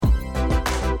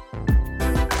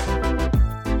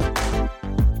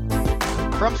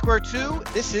From Square 2,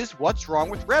 this is What's Wrong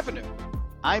with Revenue.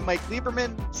 I'm Mike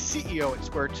Lieberman, CEO at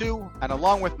Square 2, and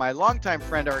along with my longtime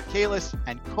friend Eric Kalis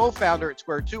and co-founder at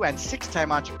Square 2 and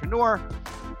six-time entrepreneur,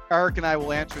 Eric and I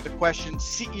will answer the questions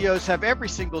CEOs have every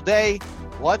single day.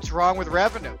 What's wrong with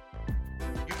revenue?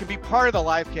 You can be part of the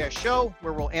livecast show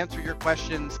where we'll answer your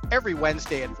questions every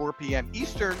Wednesday at 4 p.m.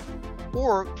 Eastern,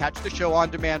 or catch the show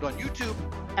on demand on YouTube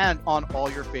and on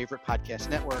all your favorite podcast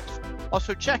networks.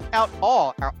 Also, check out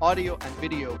all our audio and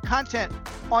video content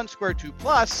on Square 2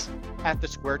 Plus at the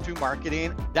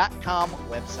square2marketing.com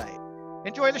website.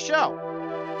 Enjoy the show.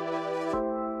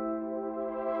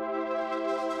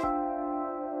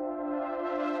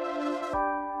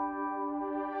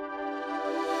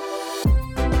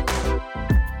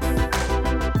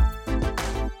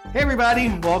 Hey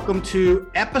everybody, welcome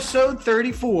to episode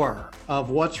 34 of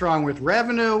What's Wrong with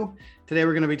Revenue. Today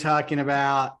we're going to be talking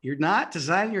about you're not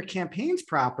designing your campaigns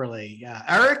properly.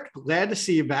 Eric, glad to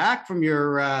see you back from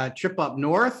your trip up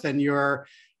north and your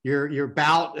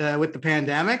bout with the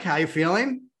pandemic. How are you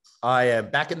feeling? I am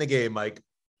back in the game, Mike.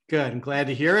 Good. I'm glad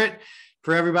to hear it.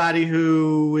 For everybody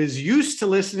who is used to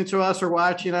listening to us or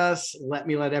watching us, let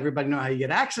everybody know how you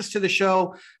get access to the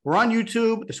show. We're on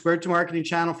YouTube. The Square 2 Marketing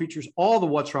channel features all the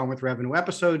What's Wrong with Revenue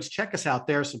episodes. Check us out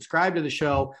there. Subscribe to the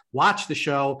show. Watch the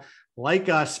show. Like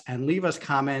us and leave us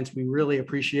comments. We really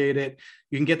appreciate it.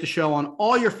 You can get the show on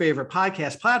all your favorite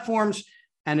podcast platforms.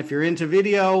 And if you're into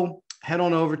video, head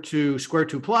on over to Square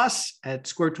 2 Plus at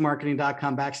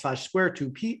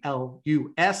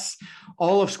square2marketing.com/square2plus.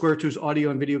 All of Square 2's audio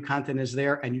and video content is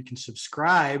there, and you can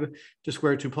subscribe to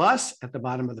Square 2 Plus at the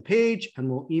bottom of the page, and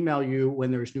we'll email you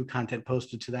when there's new content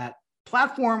posted to that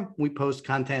platform. We post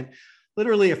content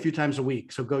literally a few times a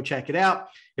week, so go check it out.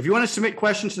 If you want to submit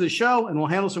questions to the show, and we'll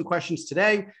handle some questions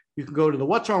today, you can go to the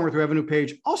What's Wrong with Revenue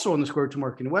page, also on the Square 2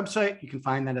 Marketing website. You can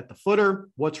find that at the footer,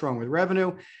 What's Wrong with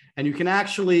Revenue, and you can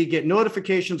actually get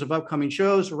notifications of upcoming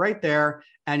shows right there,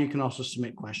 and you can also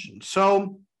submit questions.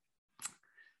 So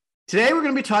today we're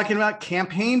going to be talking about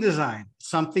campaign design,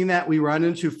 something that we run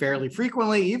into fairly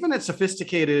frequently, even at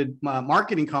sophisticated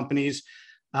marketing companies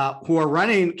who are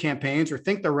running campaigns or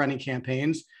think they're running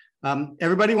campaigns.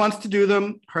 Everybody wants to do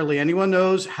them. Hardly anyone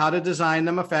knows how to design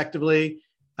them effectively.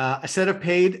 A set of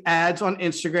paid ads on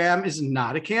Instagram is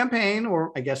not a campaign,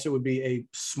 or I guess it would be a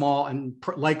small and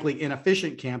likely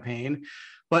inefficient campaign.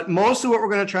 But most of what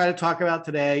we're going to try to talk about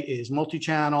today is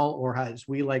multi-channel, or as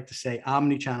we like to say,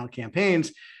 omni-channel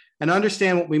campaigns, and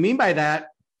understand what we mean by that.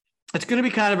 It's going to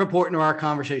be kind of important to our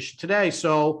conversation today.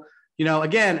 So,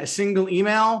 again, a single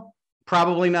email,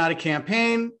 probably not a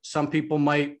campaign. Some people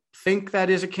might think that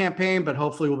is a campaign, but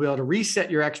hopefully we'll be able to reset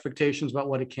your expectations about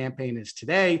what a campaign is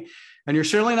today. And you're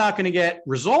certainly not going to get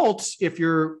results if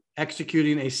you're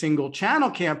executing a single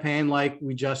channel campaign like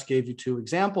we just gave you two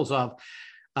examples of.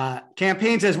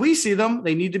 Campaigns, as we see them,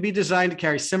 they need to be designed to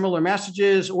carry similar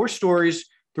messages or stories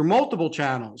through multiple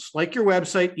channels, like your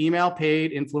website, email,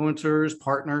 paid, influencers,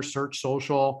 partners, search,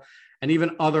 social, and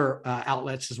even other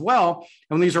outlets as well.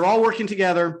 And when these are all working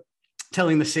together,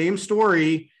 telling the same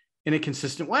story in a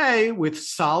consistent way with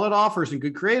solid offers and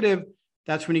good creative,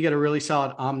 that's when you get a really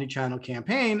solid omni-channel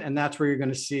campaign, and that's where you're going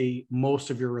to see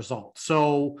most of your results.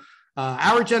 So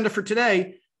our agenda for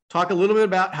today, talk a little bit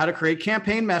about how to create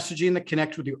campaign messaging that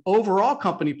connects with your overall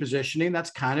company positioning.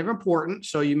 That's kind of important.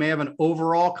 So you may have an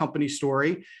overall company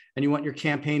story, and you want your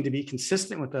campaign to be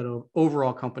consistent with that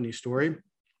overall company story.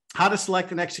 How to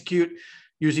select and execute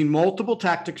using multiple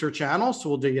tactics or channels. So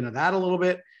we'll dig into that a little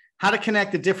bit. How to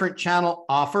connect the different channel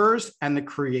offers and the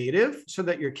creative so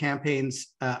that your campaigns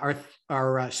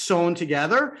are sewn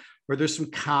together, where there's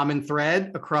some common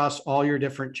thread across all your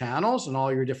different channels and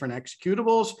all your different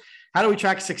executables. How do we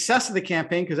track success of the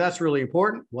campaign? Because that's really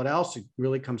important. What else? It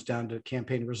really comes down to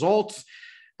campaign results.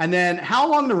 And then how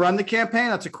long to run the campaign?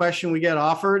 That's a question we get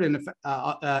offered and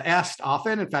asked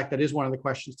often. In fact, that is one of the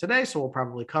questions today. So we'll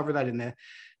probably cover that in the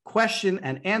question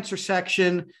and answer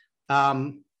section.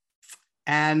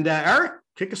 And Eric,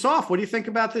 kick us off. What do you think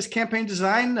about this campaign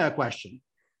design question?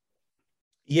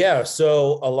 Yeah,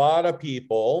 so a lot of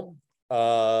people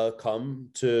come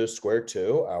to Square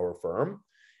 2, our firm,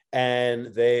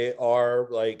 and they are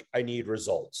like, I need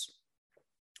results.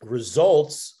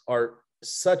 Results are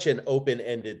such an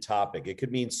open-ended topic. It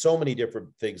could mean so many different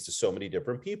things to so many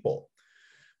different people.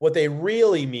 What they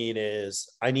really mean is,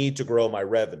 I need to grow my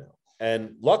revenue.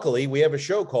 And luckily, we have a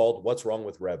show called What's Wrong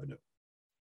with Revenue.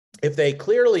 If they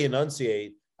clearly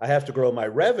enunciate, I have to grow my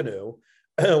revenue,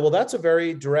 well, that's a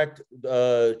very direct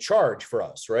charge for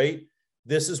us, right?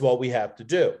 This is what we have to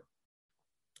do.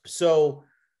 So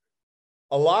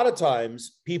a lot of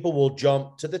times people will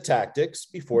jump to the tactics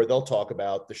before they'll talk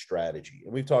about the strategy.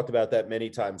 And we've talked about that many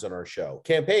times on our show.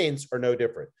 Campaigns are no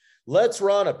different. Let's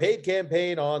run a paid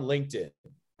campaign on LinkedIn.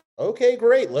 Okay,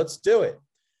 great. Let's do it.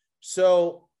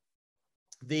 So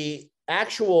the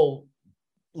actual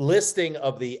listing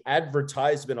of the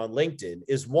advertisement on LinkedIn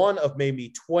is one of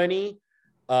maybe 20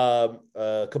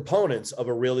 components of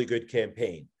a really good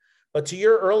campaign. But to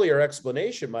your earlier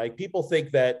explanation, Mike, people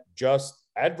think that just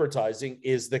advertising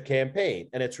is the campaign,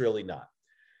 and it's really not.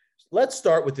 Let's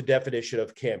start with the definition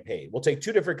of campaign. We'll take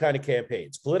two different kinds of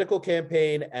campaigns, political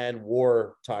campaign and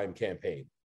wartime campaign.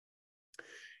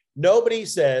 Nobody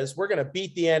says we're going to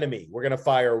beat the enemy. We're going to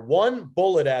fire one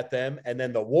bullet at them, and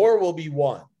then the war will be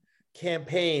won.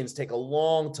 Campaigns take a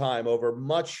long time over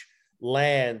much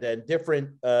land and different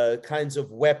kinds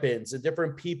of weapons and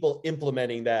different people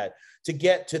implementing that to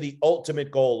get to the ultimate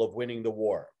goal of winning the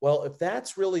war. Well, if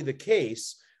that's really the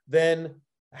case, then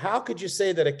how could you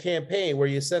say that a campaign where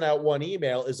you send out one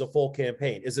email is a full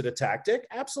campaign? Is it a tactic?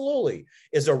 Absolutely.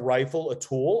 Is a rifle a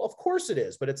tool? Of course it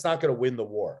is, but it's not going to win the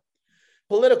war.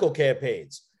 Political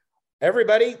campaigns.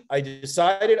 Everybody, I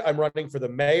decided I'm running for the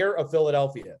mayor of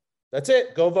Philadelphia. That's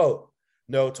it. Go vote.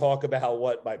 No talk about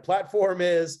what my platform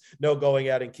is, no going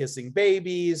out and kissing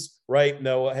babies, right?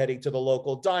 No heading to the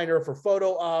local diner for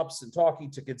photo ops and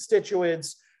talking to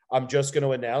constituents. I'm just going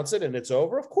to announce it and it's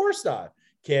over. Of course not.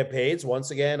 Campaigns,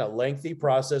 once again, a lengthy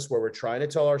process where we're trying to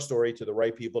tell our story to the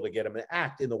right people to get them to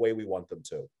act in the way we want them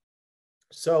to.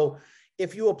 So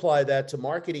if you apply that to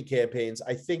marketing campaigns,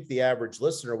 I think the average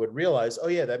listener would realize, oh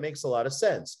yeah, that makes a lot of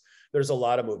sense. There's a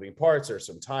lot of moving parts. There's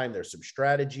some time. There's some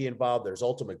strategy involved. There's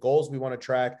ultimate goals we want to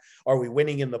track. Are we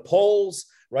winning in the polls,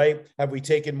 right? Have we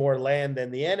taken more land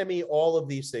than the enemy? All of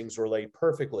these things relate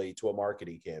perfectly to a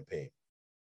marketing campaign.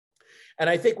 And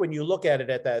I think when you look at it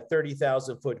at that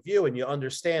 30,000-foot view and you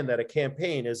understand that a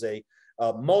campaign is a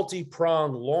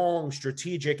multi-pronged, long,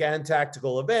 strategic and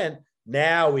tactical event,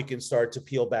 now we can start to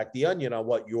peel back the onion on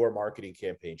what your marketing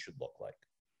campaign should look like.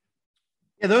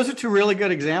 Yeah, those are two really good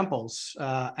examples,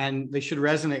 and they should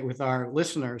resonate with our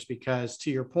listeners because, to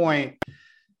your point,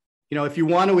 you know, if you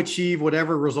want to achieve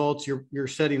whatever results you're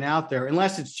setting out there,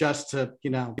 unless it's just to, you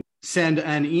know, send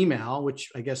an email, which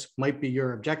I guess might be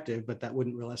your objective, but that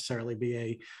wouldn't necessarily be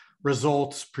a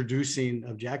results-producing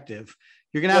objective.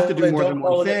 You're going to have to do more than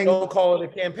one thing. Don't call it a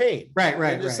campaign.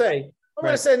 Right. Just say, I'm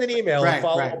going to send an email and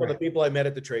follow up with the people I met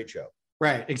at the trade show.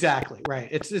 Right. Exactly. Right.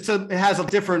 It has a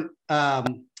different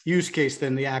use case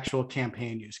than the actual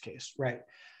campaign use case. Right.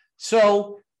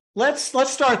 So let's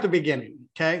start at the beginning.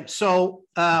 Okay. So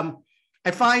I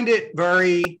find it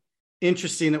very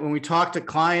interesting that when we talk to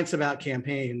clients about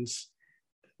campaigns,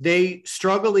 they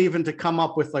struggle even to come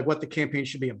up with like what the campaign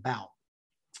should be about.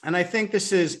 And I think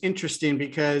this is interesting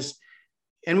because,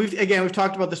 and we've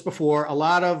talked about this before, a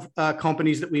lot of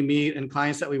companies that we meet and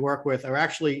clients that we work with are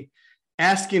actually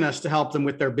asking us to help them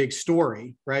with their big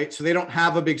story, right? So they don't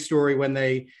have a big story when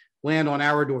they land on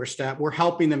our doorstep. We're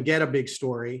helping them get a big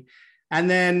story. And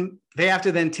then they have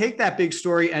to then take that big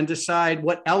story and decide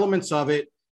what elements of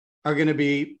it are going to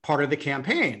be part of the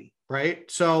campaign, right?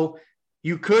 So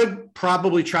you could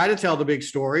probably try to tell the big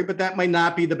story, but that might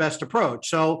not be the best approach.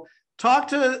 So talk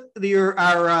to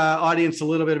our audience a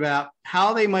little bit about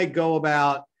how they might go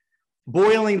about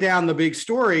boiling down the big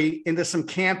story into some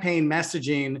campaign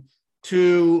messaging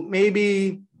to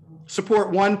maybe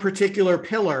support one particular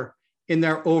pillar in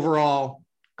their overall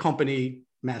company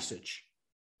message.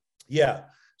 Yeah.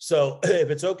 So if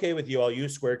it's okay with you, I'll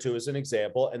use Square 2 as an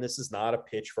example. And this is not a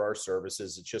pitch for our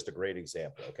services. It's just a great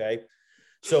example. Okay.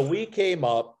 So we came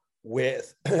up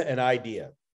with an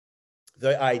idea.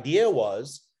 The idea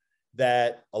was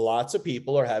that lots of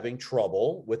people are having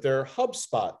trouble with their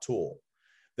HubSpot tool.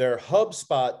 Their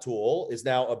HubSpot tool is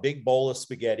now a big bowl of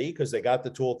spaghetti because they got the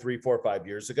tool 3, 4, 5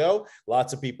 years ago.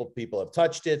 Lots of people have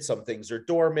touched it. Some things are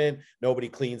dormant. Nobody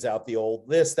cleans out the old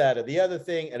this, that, or the other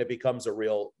thing, and it becomes a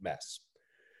real mess.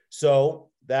 So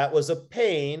that was a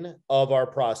pain of our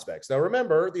prospects. Now,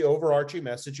 remember, the overarching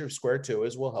message of Square 2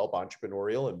 is we'll help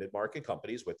entrepreneurial and mid-market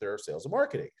companies with their sales and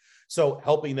marketing. So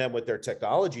helping them with their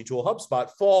technology tool,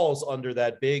 HubSpot, falls under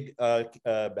that big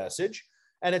message.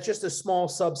 And it's just a small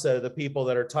subset of the people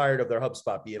that are tired of their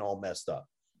HubSpot being all messed up.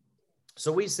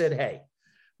 So we said, hey,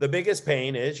 the biggest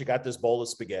pain is you got this bowl of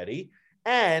spaghetti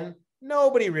and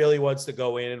nobody really wants to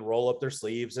go in and roll up their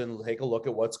sleeves and take a look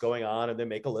at what's going on and then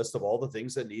make a list of all the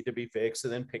things that need to be fixed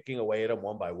and then picking away at them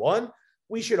one by one.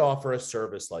 We should offer a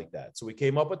service like that. So we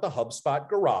came up with the HubSpot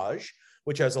Garage,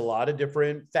 which has a lot of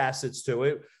different facets to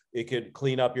it. It could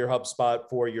clean up your HubSpot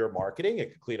for your marketing.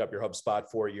 It could clean up your HubSpot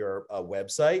for your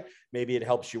website. Maybe it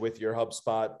helps you with your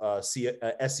HubSpot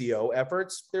SEO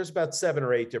efforts. There's about 7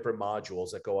 or 8 different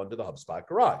modules that go under the HubSpot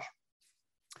Garage.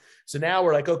 So now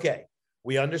we're like, okay,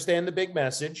 we understand the big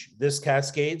message. This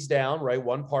cascades down, right?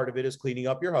 One part of it is cleaning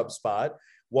up your HubSpot.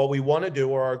 What we want to do,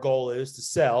 or our goal is to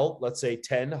sell, let's say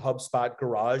 10 HubSpot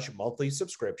Garage monthly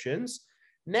subscriptions.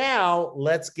 Now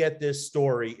let's get this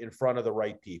story in front of the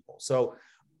right people. So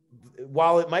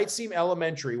while it might seem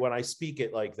elementary when I speak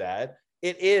it like that,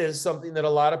 it is something that a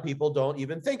lot of people don't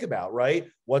even think about, right?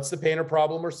 What's the pain or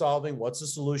problem we're solving? What's the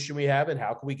solution we have? And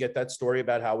how can we get that story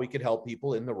about how we could help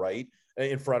people in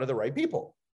front of the right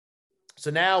people? So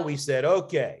now we said,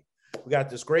 okay, we got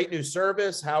this great new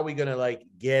service. How are we going to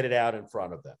get it out in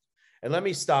front of them? And let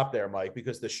me stop there, Mike,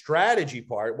 because the strategy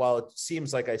part, while it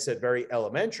seems like I said very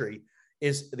elementary,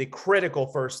 is the critical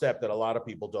first step that a lot of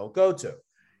people don't go to.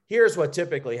 Here's what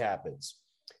typically happens.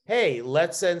 Hey,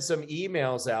 let's send some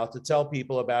emails out to tell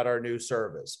people about our new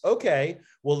service. Okay,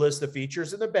 we'll list the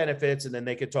features and the benefits, and then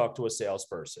they could talk to a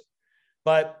salesperson.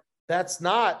 But that's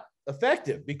not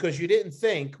effective because you didn't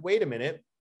think, wait a minute,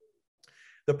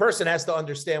 the person has to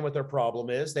understand what their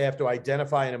problem is. They have to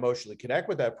identify and emotionally connect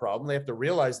with that problem. They have to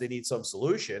realize they need some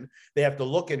solution. They have to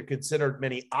look and consider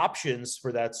many options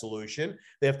for that solution.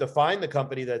 They have to find the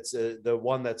company that's the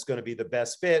one that's going to be the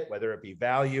best fit, whether it be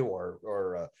value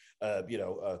or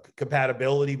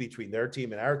compatibility between their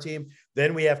team and our team.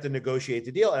 Then we have to negotiate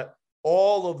the deal.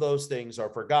 All of those things are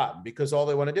forgotten because all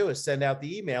they want to do is send out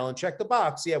the email and check the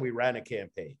box. Yeah, we ran a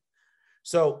campaign.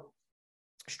 So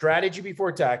strategy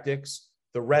before tactics.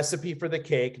 The recipe for the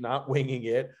cake, not winging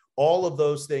it. All of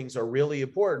those things are really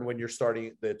important when you're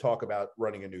starting to talk about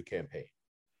running a new campaign.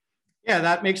 Yeah,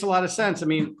 that makes a lot of sense. I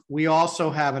mean, we also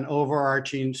have an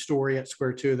overarching story at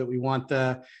Square 2 that we want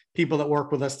the people that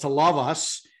work with us to love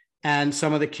us. And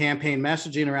some of the campaign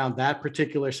messaging around that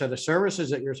particular set of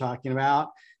services that you're talking about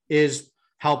is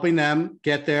helping them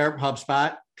get their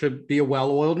HubSpot to be a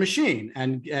well-oiled machine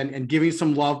and giving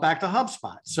some love back to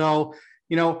HubSpot. So,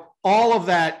 all of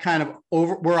that kind of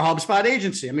we're a HubSpot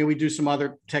agency. I mean, we do some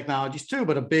other technologies too,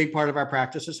 but a big part of our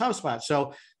practice is HubSpot.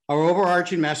 So our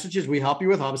overarching message is we help you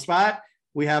with HubSpot.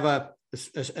 We have a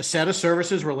set of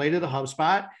services related to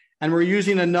HubSpot, and we're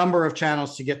using a number of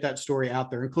channels to get that story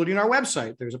out there, including our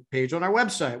website. There's a page on our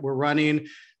website. We're running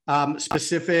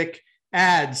specific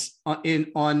ads on.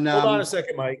 Hold on a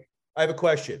second, Mike. I have a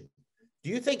question. Do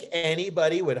you think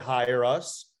anybody would hire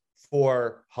us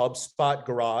for HubSpot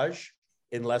Garage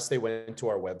unless they went to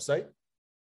our website?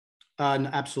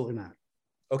 Absolutely not.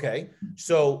 Okay.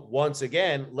 So once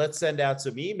again, let's send out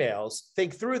some emails.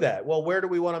 Think through that. Well, where do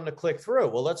we want them to click through?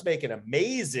 Well, let's make an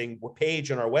amazing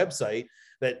page on our website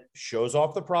that shows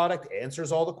off the product,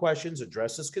 answers all the questions,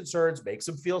 addresses concerns, makes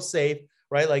them feel safe,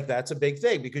 right? That's a big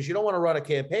thing because you don't want to run a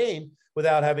campaign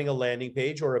without having a landing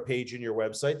page or a page in your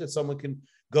website that someone can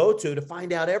go to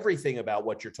find out everything about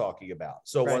what you're talking about.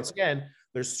 So Once again,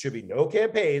 there should be no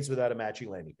campaigns without a matching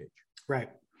landing page. Right.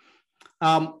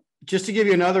 Just to give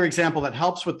you another example that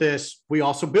helps with this, we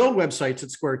also build websites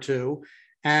at Square 2,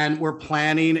 and we're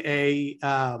planning a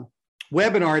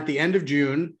webinar at the end of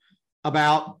June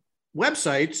about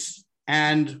websites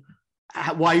and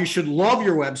why you should love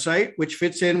your website, which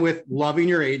fits in with loving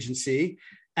your agency.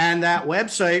 And that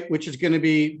website, which is going to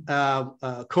be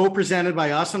co-presented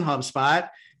by us and HubSpot,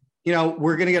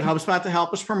 we're going to get HubSpot to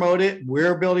help us promote it.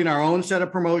 We're building our own set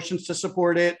of promotions to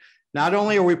support it. Not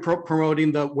only are we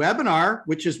promoting the webinar,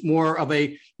 which is more of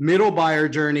a middle buyer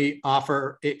journey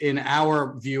offer in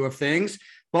our view of things,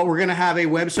 but we're going to have a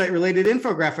website related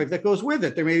infographic that goes with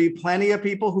it. There may be plenty of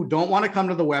people who don't want to come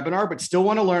to the webinar, but still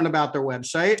want to learn about their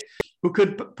website, who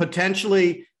could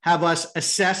potentially have us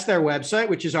assess their website,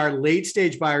 which is our late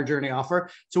stage buyer journey offer.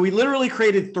 So we literally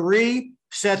created 3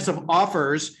 sets of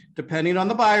offers depending on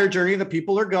the buyer journey that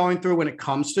people are going through when it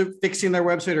comes to fixing their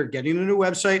website or getting a new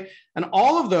website. And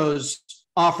all of those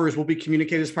offers will be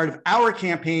communicated as part of our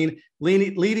campaign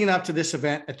leading up to this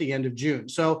event at the end of June.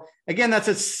 So again, that's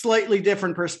a slightly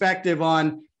different perspective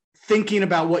on thinking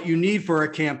about what you need for a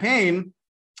campaign.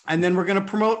 And then we're going to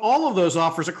promote all of those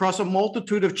offers across a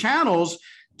multitude of channels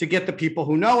to get the people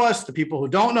who know us, the people who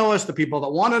don't know us, the people that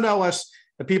want to know us,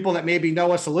 the people that maybe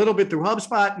know us a little bit through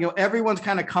HubSpot. Everyone's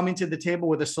kind of coming to the table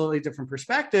with a slightly different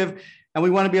perspective, and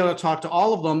we want to be able to talk to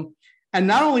all of them. And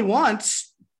not only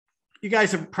once, you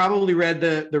guys have probably read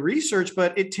the research,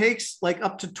 but it takes like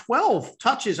up to 12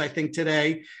 touches, I think,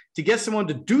 today to get someone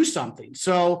to do something.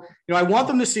 So, I want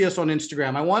them to see us on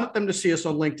Instagram. I want them to see us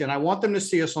on LinkedIn. I want them to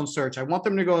see us on search. I want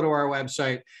them to go to our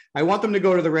website. I want them to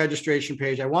go to the registration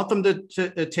page. I want them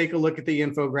to take a look at the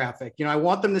infographic. I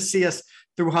want them to see us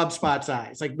through HubSpot's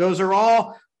eyes. Like, those are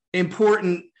all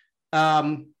important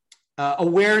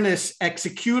awareness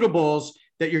executables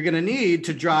that you're going to need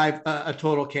to drive a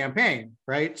total campaign,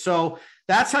 right? So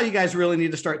that's how you guys really need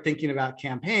to start thinking about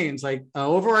campaigns, like an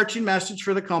overarching message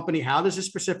for the company. How does this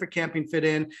specific campaign fit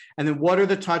in? And then what are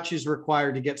the touches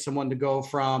required to get someone to go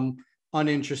from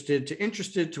uninterested to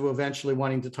interested to eventually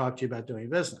wanting to talk to you about doing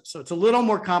business? So it's a little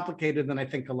more complicated than I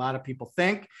think a lot of people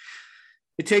think.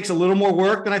 It takes a little more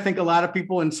work than I think a lot of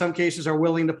people in some cases are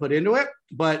willing to put into it.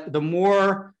 But the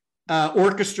more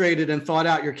orchestrated and thought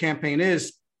out your campaign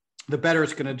is, the better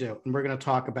it's going to do. And we're going to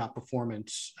talk about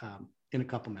performance in a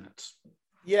couple minutes.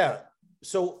 Yeah.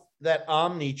 So that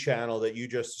omni channel that you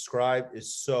just described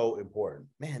is so important.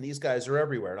 Man, these guys are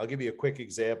everywhere. And I'll give you a quick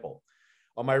example.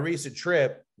 On my recent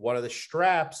trip, one of the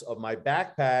straps of my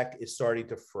backpack is starting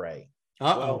to fray.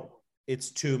 Well,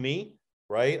 it's Tumi,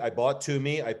 right? I bought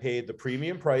Tumi. I paid the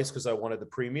premium price because I wanted the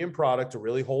premium product to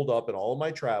really hold up in all of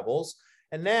my travels.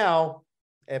 And now,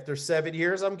 after 7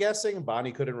 years, I'm guessing,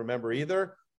 Bonnie couldn't remember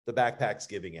either, the backpack's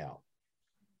giving out.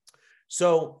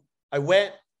 So I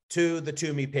went to the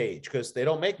Tumi page because they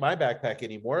don't make my backpack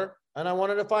anymore. And I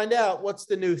wanted to find out what's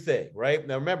the new thing, right?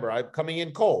 Now, remember, I'm coming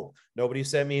in cold. Nobody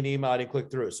sent me an email. I didn't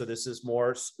click through. So this is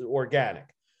more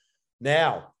organic.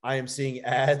 Now I am seeing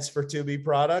ads for Tumi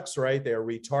products, right? They're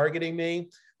retargeting me.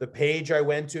 The page I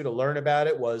went to learn about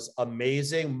it was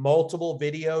amazing. Multiple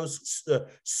videos,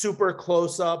 super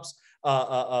close-ups,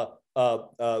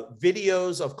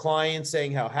 videos of clients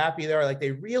saying how happy they are. Like,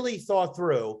 they really thought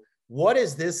through, what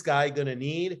is this guy going to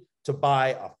need to buy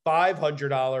a $500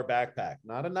 backpack,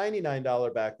 not a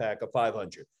 $99 backpack, a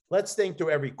 $500. Let's think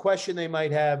through every question they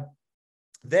might have.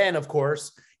 Then, of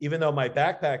course, even though my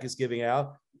backpack is giving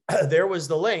out, there was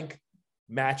the link,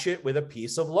 match it with a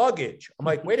piece of luggage. I'm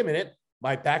like, wait a minute,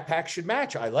 my backpack should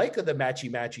match. I like the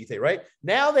matchy thing, right?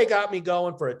 Now they got me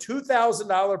going for a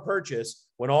 $2,000 purchase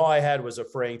when all I had was a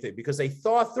fraying thing, because they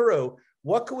thought through,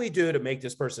 what can we do to make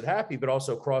this person happy, but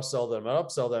also cross-sell them and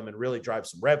upsell them and really drive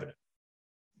some revenue?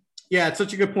 Yeah, it's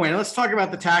such a good point. Let's talk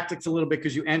about the tactics a little bit,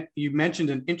 because you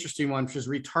mentioned an interesting one, which is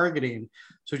retargeting.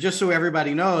 So just so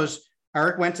everybody knows,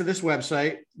 Eric went to this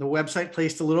website. The website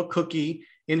placed a little cookie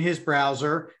in his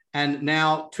browser, and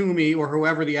now Tumi or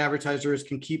whoever the advertiser is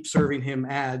can keep serving him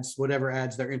ads, whatever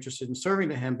ads they're interested in serving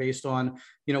to him based on,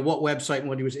 what website and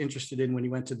what he was interested in when he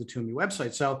went to the Tumi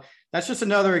website. So that's just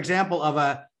another example of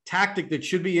a tactic that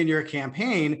should be in your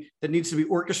campaign that needs to be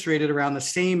orchestrated around the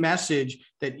same message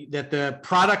that the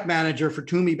product manager for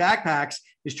Tumi backpacks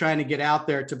is trying to get out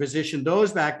there to position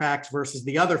those backpacks versus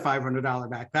the other $500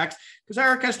 backpacks. Because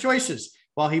Eric has choices.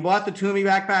 While he bought the Tumi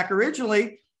backpack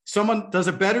originally, someone does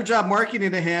a better job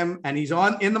marketing to him and he's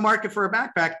in the market for a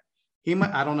backpack. He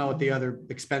might, I don't know what the other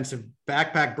expensive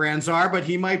backpack brands are, but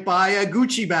he might buy a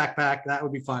Gucci backpack. That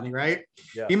would be funny, right?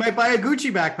 Yeah. He might buy a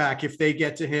Gucci backpack if they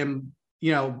get to him,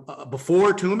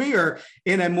 before Tumi or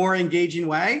in a more engaging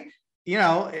way.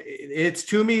 It's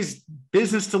Tumi's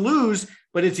business to lose,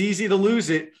 but it's easy to lose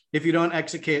it if you don't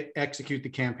execute the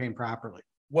campaign properly.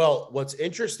 Well, what's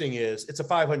interesting is it's a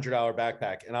 $500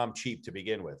 backpack and I'm cheap to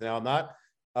begin with. Now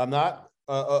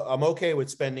I'm okay with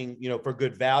spending, for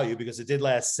good value, because it did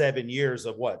last 7 years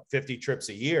of 50 trips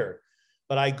a year.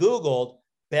 But I Googled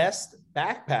best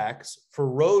backpacks for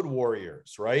road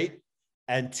warriors, right?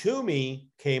 And Tumi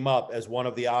came up as one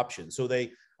of the options. So I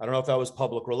don't know if that was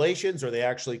public relations or they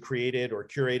actually created or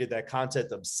curated that content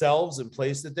themselves and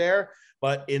placed it there.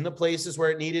 But in the places where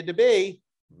it needed to be,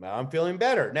 now I'm feeling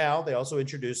better. Now they also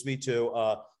introduced me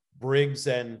to Briggs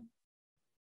and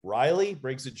Riley,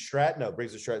 Briggs and Stratton. No,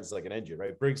 Briggs and Stratton is like an engine,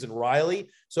 right? Briggs and Riley.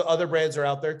 So other brands are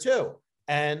out there too.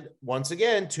 And once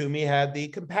again, Tumi had the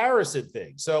comparison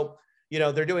thing. So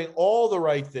they're doing all the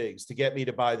right things to get me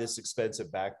to buy this expensive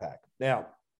backpack. Now,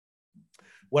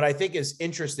 what I think is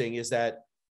interesting is that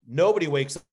nobody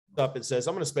wakes up and says,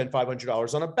 I'm going to spend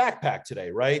 $500 on a backpack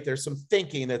today, right? There's some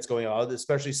thinking that's going on,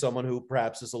 especially someone who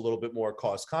perhaps is a little bit more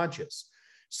cost conscious.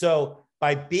 So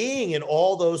by being in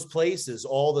all those places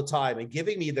all the time and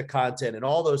giving me the content and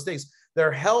all those things,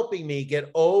 they're helping me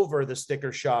get over the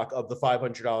sticker shock of the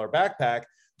 $500 backpack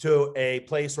to a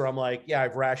place where I'm like, yeah,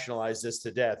 I've rationalized this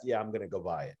to death. Yeah, I'm going to go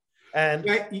buy it. And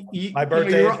my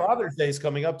birthday and Father's Day is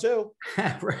coming up too.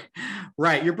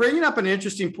 Right. You're bringing up an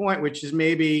interesting point, which is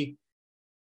maybe,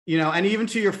 and even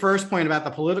to your first point about the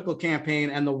political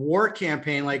campaign and the war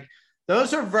campaign, like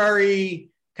those are very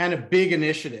kind of big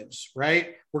initiatives,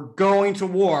 right? We're going to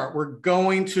war. We're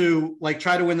going to like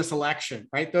try to win this election,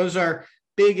 right? Those are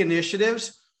big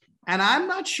initiatives. And I'm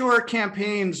not sure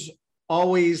campaigns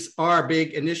always are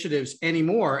big initiatives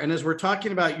anymore. And as we're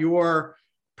talking about your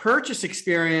purchase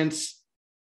experience,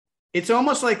 it's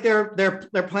almost like they're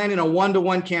planning a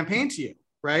one-to-one campaign to you,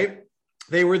 right?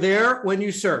 They were there when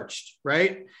you searched,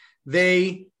 right?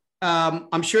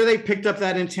 I'm sure they picked up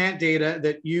that intent data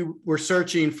that you were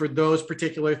searching for those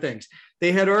particular things.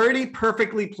 They had already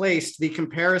perfectly placed the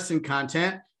comparison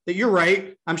content that you're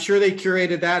right. I'm sure they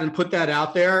curated that and put that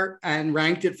out there and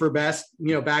ranked it for best,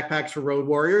 backpacks for road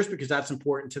warriors, because that's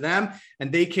important to them.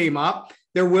 And they came up.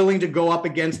 They're willing to go up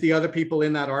against the other people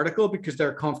in that article because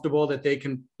they're comfortable that they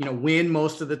can, win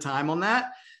most of the time on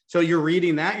that. So you're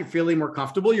reading that, you're feeling more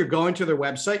comfortable. You're going to their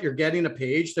website, you're getting a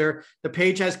page there. The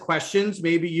page has questions.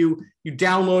 Maybe you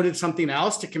downloaded something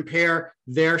else to compare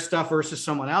their stuff versus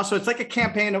someone else. So it's like a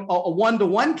campaign, a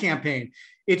one-to-one campaign.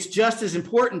 It's just as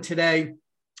important today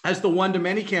as the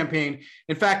one-to-many campaign.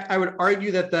 In fact, I would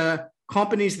argue that the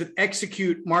companies that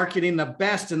execute marketing the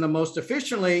best and the most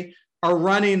efficiently are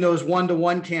running those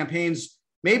one-to-one campaigns,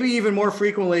 maybe even more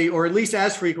frequently, or at least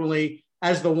as frequently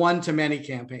as the one-to-many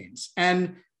campaigns.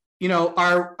 And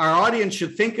our audience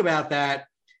should think about that,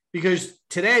 because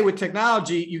today with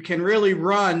technology, you can really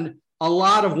run a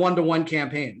lot of one-to-one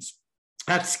campaigns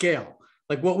at scale.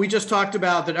 Like what we just talked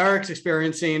about that Eric's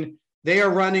experiencing, they are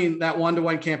running that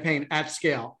one-to-one campaign at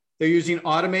scale. They're using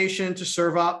automation to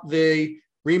serve up the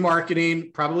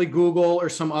remarketing, probably Google or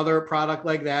some other product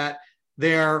like that.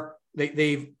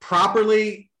 They've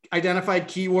properly identified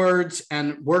keywords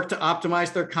and worked to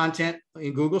optimize their content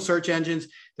in Google search engines.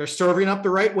 They're serving up the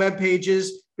right web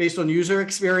pages based on user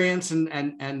experience and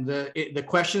the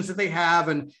questions that they have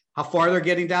and how far they're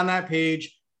getting down that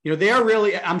page. They are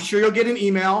really, I'm sure you'll get an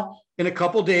email in a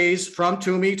couple days from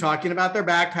Tumi talking about their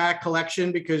backpack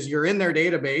collection, because you're in their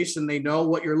database and they know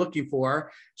what you're looking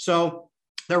for. So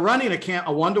they're running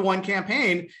a one-to-one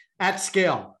campaign at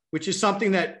scale, which is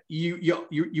something that you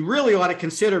really ought to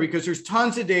consider, because there's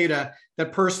tons of data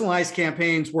that personalized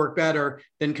campaigns work better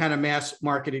than kind of mass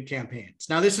marketed campaigns.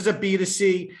 Now, this is a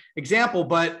B2C example,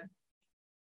 but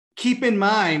keep in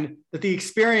mind that the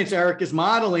experience Eric is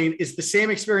modeling is the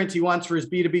same experience he wants for his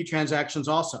B2B transactions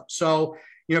also. So,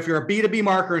 if you're a B2B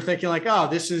marketer thinking like, oh,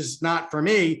 this is not for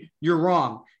me, you're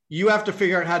wrong. You have to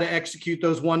figure out how to execute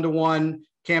those one-to-one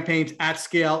campaigns at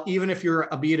scale, even if you're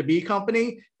a B2B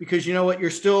company, because you know what, you're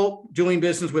still doing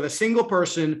business with a single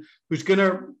person who's going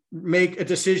to make a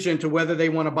decision to whether they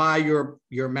want to buy your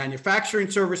manufacturing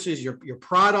services, your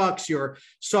products, your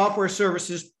software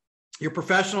services, your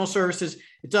professional services.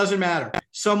 It doesn't matter.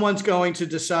 Someone's going to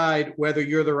decide whether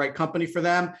you're the right company for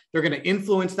them. They're going to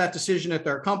influence that decision at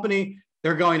their company.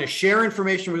 They're going to share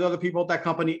information with other people at that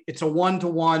company. It's a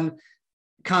one-to-one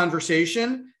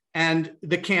conversation, and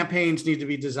the campaigns need to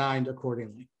be designed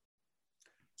accordingly.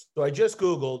 So I just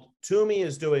Googled, Tumi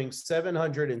is doing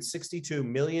 $762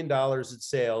 million in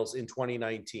sales in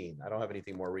 2019. I don't have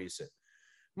anything more recent.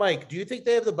 Mike, do you think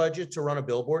they have the budget to run a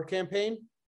billboard campaign?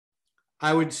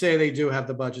 I would say they do have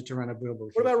the budget to run a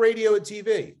billboard. What about radio and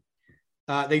TV?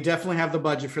 They definitely have the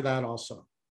budget for that also.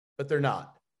 But they're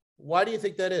not. Why do you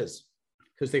think that is?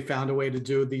 Because they found a way to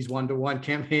do these one-to-one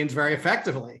campaigns very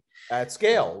effectively. At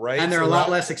scale, right? And they're a lot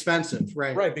less expensive,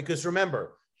 right? Right, because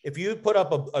remember, if you put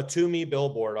up a Tumi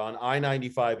billboard on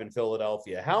I-95 in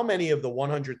Philadelphia, how many of the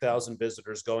 100,000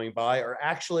 visitors going by are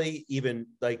actually even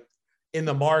like in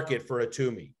the market for a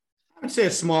Tumi? I would say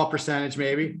a small percentage,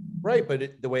 maybe. Right,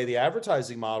 but the way the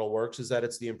advertising model works is that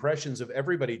it's the impressions of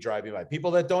everybody driving by.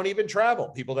 People that don't even travel,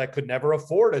 people that could never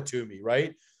afford a Tumi,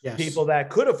 right? Yes. People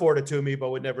that could afford a Tumi but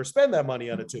would never spend that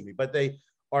money on a Tumi. But they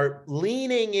are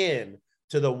leaning in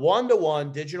to the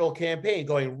one-to-one digital campaign,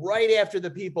 going right after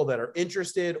the people that are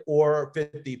interested or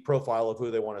fit the profile of who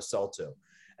they want to sell to.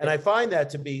 And I find that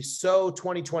to be so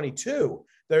 2022.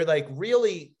 They're like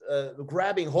really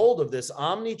grabbing hold of this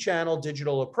omni-channel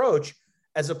digital approach,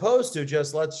 as opposed to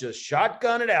just, let's just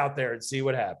shotgun it out there and see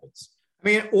what happens. I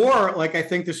mean, or like, I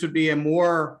think this would be a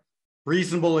more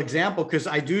reasonable example, because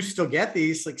I do still get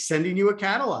these, like sending you a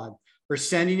catalog or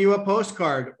sending you a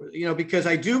postcard, because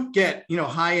I do get,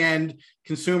 high-end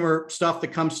consumer stuff that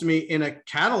comes to me in a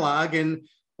catalog, and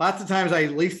lots of times I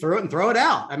leaf through it and throw it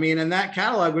out. I mean, and that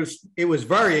catalog was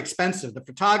very expensive. The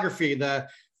photography, the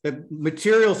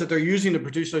materials that they're using to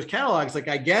produce those catalogs, like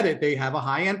I get it. They have a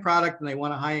high-end product and they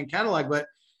want a high-end catalog, but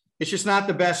it's just not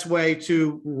the best way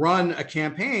to run a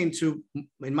campaign to,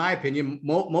 in my opinion,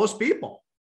 most people.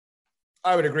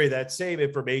 I would agree. That same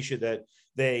information that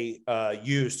they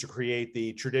use to create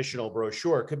the traditional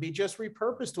brochure could be just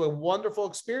repurposed to a wonderful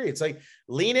experience. Like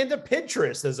lean into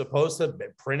Pinterest as opposed to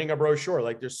printing a brochure.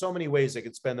 Like there's so many ways they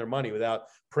could spend their money without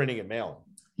printing and mailing.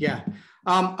 Yeah.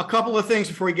 A couple of things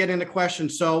before we get into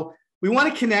questions. So we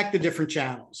want to connect the different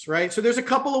channels, right? So there's a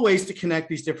couple of ways to connect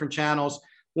these different channels.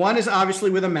 One is obviously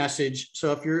with a message.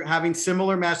 So if you're having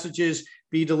similar messages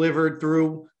be delivered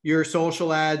through your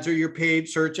social ads or your paid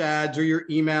search ads or your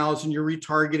emails and your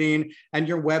retargeting and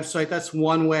your website, that's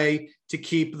one way to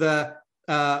keep the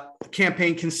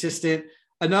campaign consistent.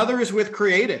 Another is with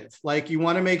creative. Like you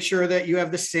want to make sure that you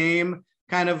have the same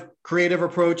kind of creative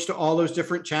approach to all those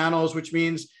different channels, which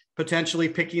means potentially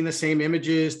picking the same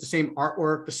images, the same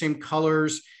artwork, the same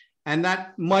colors. And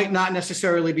that might not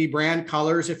necessarily be brand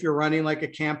colors. If you're running like a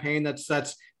campaign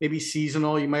that's maybe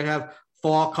seasonal, you might have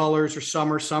fall colors or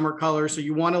summer colors. So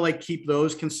you want to like keep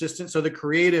those consistent. So the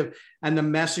creative and the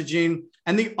messaging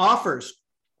and the offers,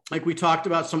 like we talked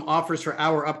about some offers for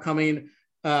our upcoming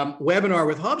webinar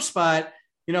with HubSpot.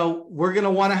 You know, we're going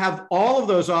to want to have all of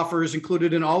those offers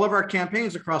included in all of our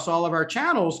campaigns across all of our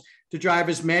channels to drive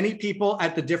as many people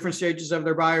at the different stages of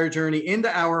their buyer journey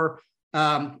into our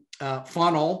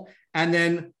funnel and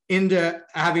then into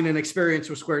having an experience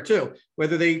with Square 2.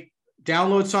 Whether they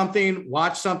download something,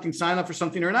 watch something, sign up for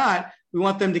something or not, we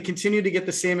want them to continue to get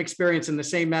the same experience and the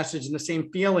same message and the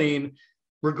same feeling,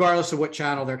 regardless of what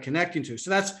channel they're connecting to. So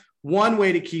that's one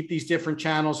way to keep these different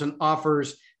channels and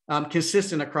offers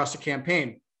consistent across the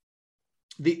campaign.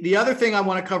 The other thing I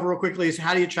want to cover real quickly is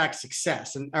how do you track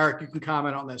success? And Eric, you can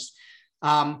comment on this.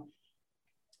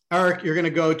 Eric, you're going to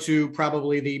go to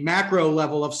probably the macro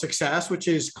level of success, which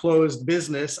is closed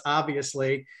business,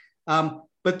 obviously.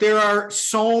 But there are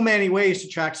so many ways to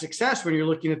track success when you're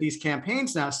looking at these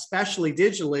campaigns now, especially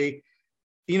digitally.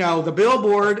 You know, the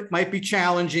billboard might be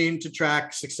challenging to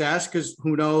track success because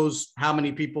who knows how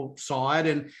many people saw it.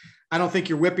 And I don't think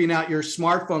you're whipping out your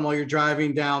smartphone while you're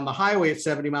driving down the highway at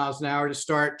 70 miles an hour to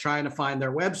start trying to find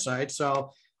their website.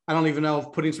 So I don't even know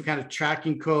if putting some kind of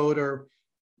tracking code or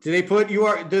do they put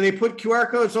QR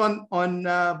codes on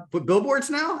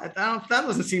billboards now? That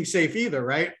doesn't seem safe either,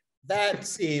 right? That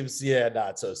seems,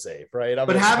 not so safe, right?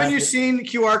 But haven't you seen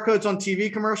QR codes on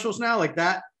TV commercials now like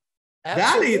that?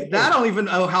 Absolutely. That I don't even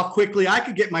know how quickly I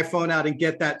could get my phone out and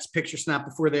get that picture snap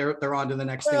before they're on to the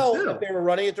next thing too. If they were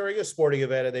running it during a sporting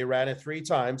event and they ran it 3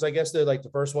 times, I guess they're like the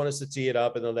first one is to tee it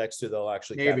up and the next 2 they'll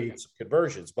actually capture some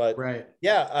conversions. But right.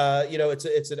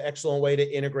 It's an excellent way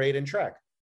to integrate and track.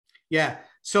 Yeah.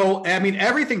 So, I mean,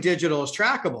 everything digital is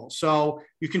trackable. So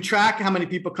you can track how many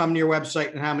people come to your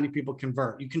website and how many people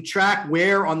convert. You can track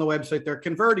where on the website they're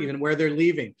converting and where they're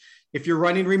leaving. If you're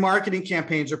running remarketing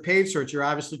campaigns or paid search, you're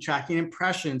obviously tracking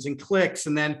impressions and clicks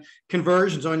and then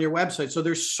conversions on your website. So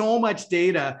there's so much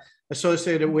data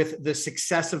associated with the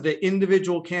success of the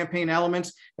individual campaign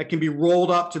elements that can be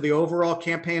rolled up to the overall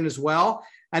campaign as well.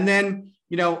 And then,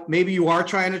 maybe you are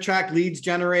trying to track leads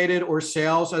generated or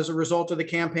sales as a result of the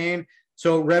campaign.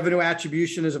 So revenue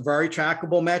attribution is a very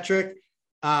trackable metric.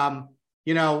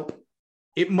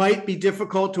 It might be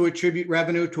difficult to attribute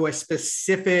revenue to a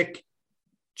specific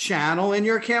channel in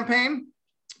your campaign,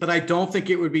 but I don't think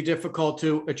it would be difficult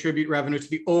to attribute revenue to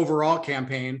the overall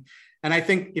campaign. And I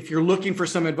think if you're looking for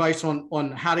some advice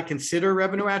on how to consider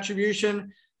revenue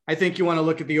attribution, I think you want to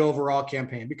look at the overall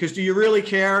campaign, because do you really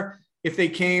care if they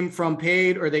came from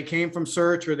paid or they came from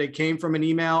search or they came from an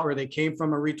email or they came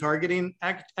from a retargeting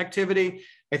activity?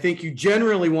 I think you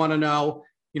generally want to know,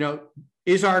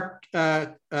 is our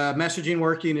messaging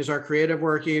working? Is our creative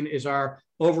working? Is our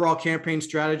overall campaign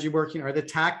strategy working? Are the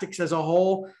tactics as a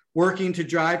whole working to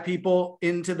drive people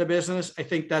into the business? I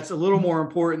think that's a little more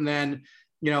important than,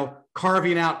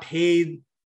 carving out paid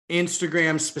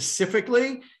Instagram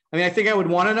specifically. I mean, I think I would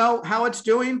want to know how it's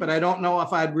doing, but I don't know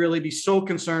if I'd really be so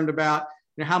concerned about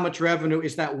how much revenue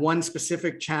is that one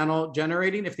specific channel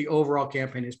generating if the overall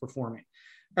campaign is performing.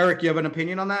 Eric, you have an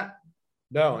opinion on that?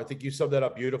 No, I think you summed that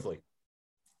up beautifully.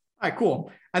 All right,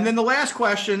 cool. And then the last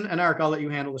question, and Eric, I'll let you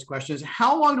handle this question, is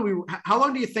how long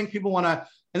do you think people want to,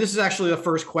 and this is actually the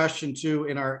first question too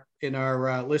in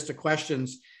our list of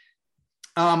questions.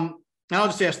 Now I'll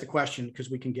just ask the question because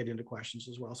we can get into questions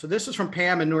as well. So this is from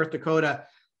Pam in North Dakota.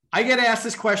 I get asked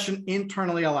this question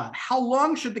internally a lot. How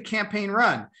long should the campaign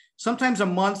run? Sometimes a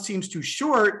month seems too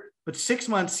short, but 6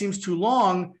 months seems too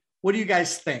long. What do you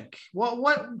guys think?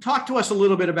 Well, talk to us a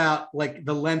little bit about like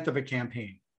the length of a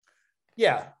campaign.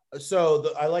 Yeah.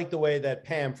 So I like the way that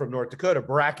Pam from North Dakota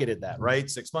bracketed that, right?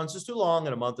 6 months is too long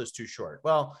and a month is too short.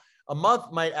 Well, a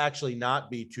month might actually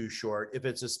not be too short if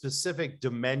it's a specific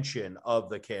dimension of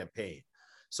the campaign.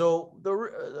 So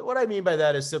what I mean by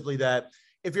that is simply that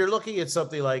if you're looking at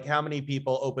something like how many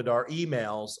people opened our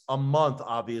emails, a month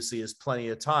obviously is plenty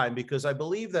of time, because I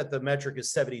believe that the metric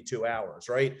is 72 hours,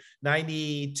 right?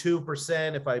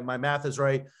 92%, if my math is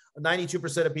right,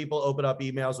 92% of people open up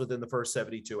emails within the first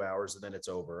 72 hours and then it's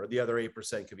over. Or the other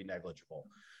 8% could be negligible.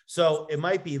 So it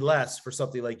might be less for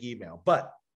something like email.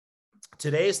 But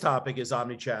today's topic is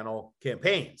omnichannel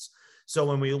campaigns. So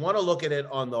when we want to look at it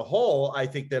on the whole, I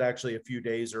think that actually a few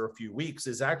days or a few weeks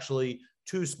is actually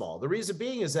too small. The reason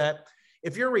being is that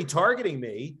if you're retargeting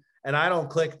me and I don't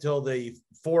click till the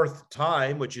fourth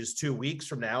time, which is 2 weeks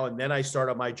from now, and then I start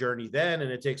on my journey then,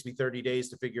 and it takes me 30 days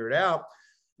to figure it out,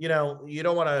 you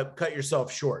don't want to cut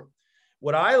yourself short.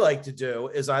 What I like to do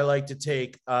is I like to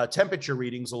take temperature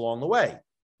readings along the way.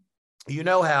 You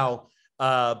know how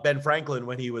Ben Franklin,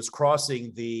 when he was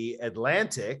crossing the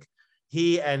Atlantic,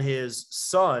 he and his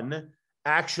son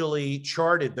actually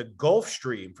charted the Gulf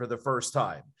Stream for the first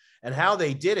time. And how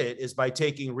they did it is by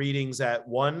taking readings at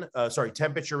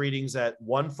temperature readings at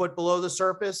 1 foot below the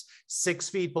surface, 6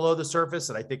 feet below the surface,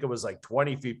 and I think it was like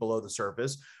 20 feet below the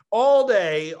surface, all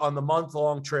day on the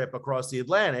month-long trip across the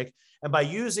Atlantic. And by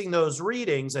using those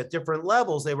readings at different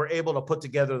levels, they were able to put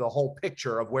together the whole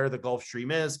picture of where the Gulf Stream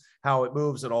is, how it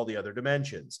moves, and all the other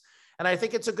dimensions. And I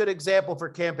think it's a good example for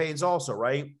campaigns also,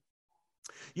 right?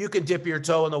 You can dip your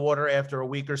toe in the water after a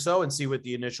week or so and see what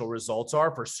the initial results are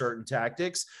for certain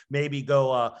tactics. Maybe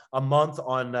go a month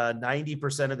on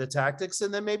 90% of the tactics,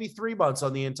 and then maybe 3 months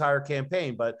on the entire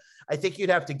campaign. But I think you'd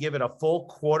have to give it a full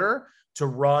quarter to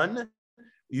run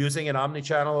using an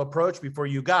omnichannel approach before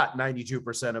you got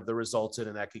 92% of the results in,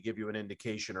 and that could give you an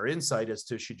indication or insight as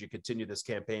to should you continue this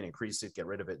campaign, increase it, get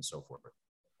rid of it, and so forth.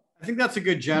 I think that's a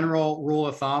good general rule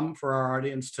of thumb for our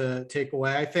audience to take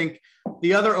away. I think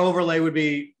the other overlay would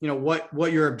be,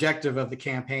 what your objective of the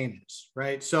campaign is,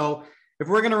 right? So if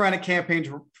we're going to run a campaign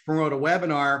to promote a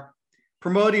webinar,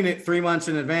 promoting it 3 months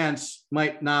in advance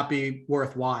might not be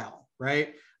worthwhile,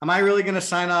 right? Am I really going to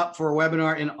sign up for a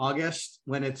webinar in August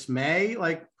when it's May?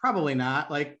 Like, probably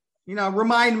not. Like,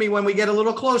 remind me when we get a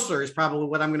little closer is probably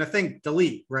what I'm going to think,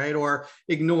 delete, right? Or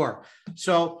ignore.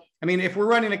 So, if we're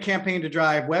running a campaign to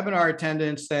drive webinar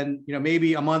attendance, then,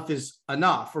 maybe a month is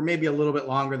enough, or maybe a little bit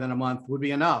longer than a month would be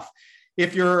enough.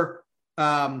 If your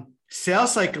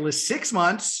sales cycle is 6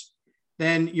 months,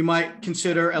 then you might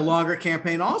consider a longer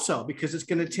campaign also, because it's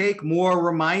going to take more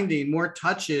reminding, more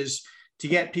touches to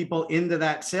get people into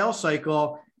that sales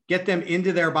cycle, get them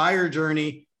into their buyer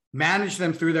journey, manage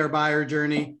them through their buyer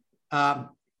journey.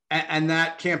 And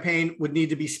that campaign would need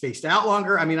to be spaced out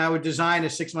longer. I would design a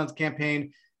 6-month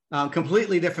campaign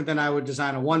completely different than I would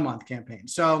design a 1-month campaign.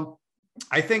 So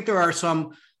I think there are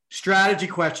some strategy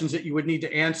questions that you would need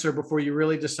to answer before you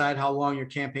really decide how long your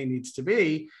campaign needs to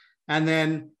be. And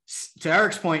then, to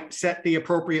Eric's point, set the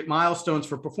appropriate milestones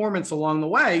for performance along the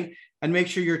way and make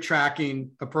sure you're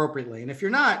tracking appropriately. And if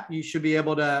you're not, you should be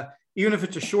able to, even if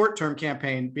it's a short-term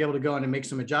campaign, be able to go in and make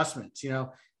some adjustments.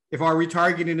 If our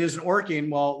retargeting isn't working,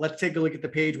 well, let's take a look at the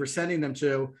page we're sending them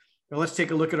to. Or let's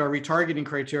take a look at our retargeting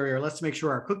criteria, or let's make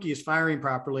sure our cookie is firing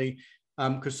properly,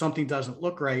 because something doesn't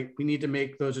look right. We need to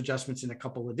make those adjustments in a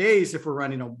couple of days if we're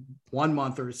running a 1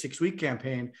 month or a 6-week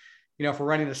campaign. If we're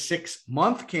running a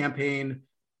 6-month campaign,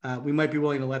 we might be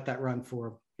willing to let that run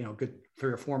for good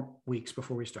 3 or 4 weeks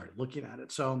before we start looking at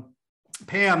it. So,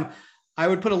 Pam, I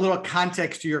would put a little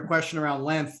context to your question around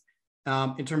length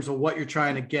in terms of what you're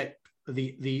trying to get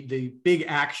the big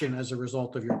action as a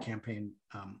result of your campaign.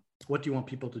 What do you want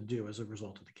people to do as a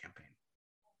result of the campaign?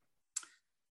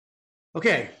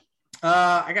 Okay,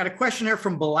 I got a question here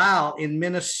from Bilal in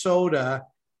Minnesota.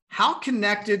 How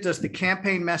connected does the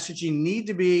campaign messaging need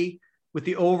to be with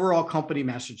the overall company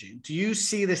messaging? Do you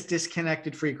see this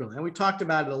disconnected frequently? And we talked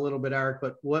about it a little bit, Eric,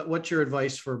 but what's your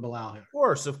advice for Bilal here?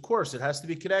 Of course, it has to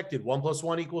be connected. 1 +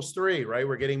 1 = 3, right?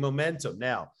 We're getting momentum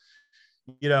now.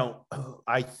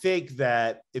 I think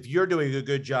that if you're doing a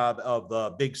good job of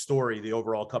the big story, the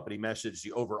overall company message,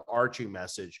 the overarching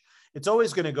message, it's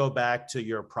always going to go back to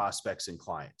your prospects and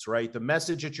clients, right? The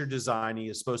message that you're designing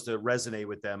is supposed to resonate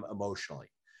with them emotionally.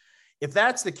 If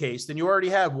that's the case, then you already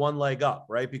have one leg up,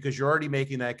 right? Because you're already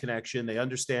making that connection. They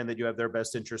understand that you have their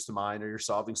best interest in mind, or you're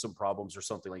solving some problems or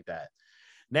something like that.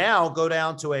 Now go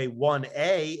down to a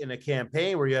 1A in a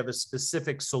campaign where you have a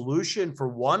specific solution for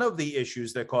one of the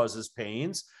issues that causes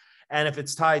pains. And if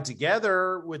it's tied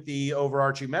together with the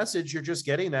overarching message, you're just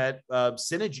getting that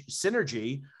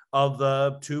synergy of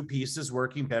the two pieces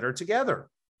working better together.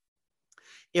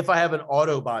 If I have an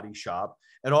auto body shop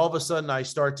and all of a sudden I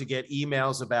start to get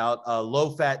emails about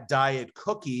low-fat diet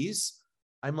cookies,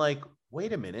 I'm like,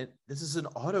 wait a minute, this is an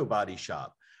auto body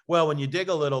shop. Well, when you dig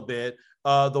a little bit,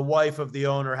 the wife of the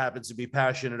owner happens to be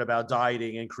passionate about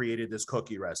dieting and created this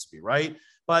cookie recipe, right?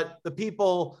 But the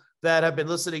people that have been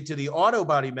listening to the auto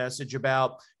body message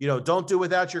about, don't do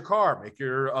without your car, make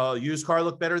your used car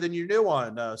look better than your new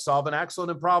one, solve an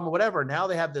accident problem, whatever. Now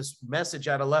they have this message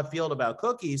out of left field about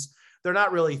cookies. They're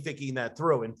not really thinking that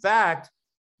through. In fact,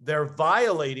 they're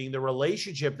violating the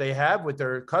relationship they have with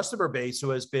their customer base who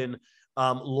has been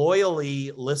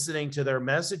loyally listening to their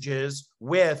messages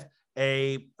with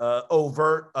a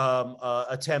overt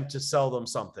attempt to sell them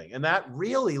something. And that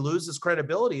really loses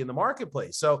credibility in the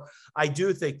marketplace. So I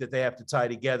do think that they have to tie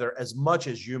together as much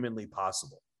as humanly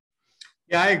possible.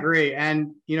 Yeah, I agree.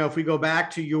 And, if we go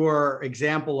back to your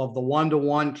example of the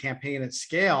one-to-one campaign at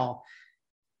scale,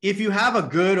 if you have a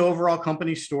good overall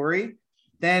company story,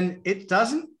 then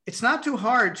it's not too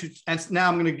hard to, and now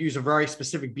I'm going to use a very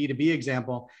specific B2B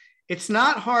example. It's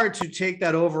not hard to take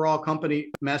that overall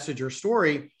company message or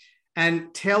story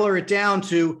and tailor it down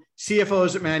to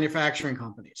CFOs at manufacturing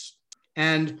companies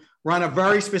and run a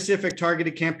very specific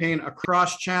targeted campaign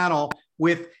across channel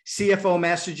with CFO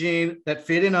messaging that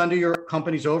fit in under your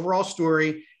company's overall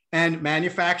story and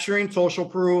manufacturing social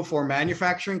proof or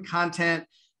manufacturing content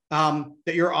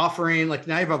that you're offering. Like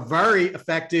now you have a very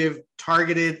effective,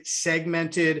 targeted,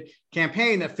 segmented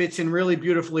campaign that fits in really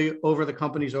beautifully over the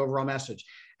company's overall message.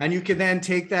 And you can then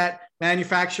take that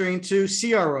manufacturing to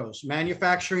CROs,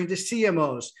 manufacturing to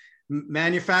CMOs,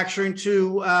 manufacturing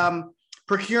to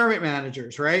procurement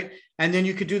managers, right? And then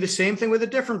you could do the same thing with a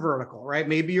different vertical, right?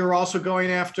 Maybe you're also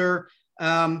going after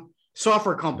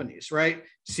software companies, right?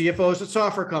 CFOs at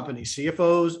software companies,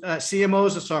 CMOs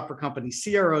at software companies,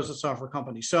 CROs at software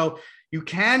companies. So you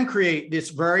can create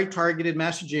this very targeted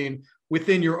messaging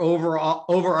within your overall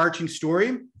overarching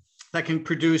story that can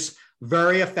produce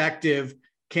very effective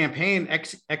campaign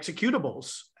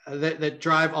executables that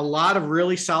drive a lot of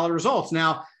really solid results.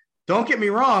 Now, don't get me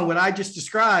wrong, what I just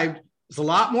described is a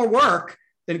lot more work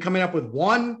than coming up with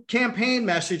one campaign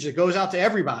message that goes out to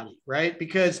everybody, right?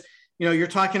 Because you're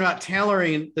talking about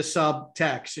tailoring the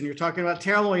subtext, and you're talking about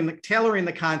tailoring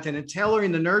the content and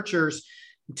tailoring the nurtures,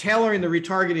 and tailoring the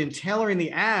retargeting, and tailoring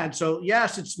the ad. So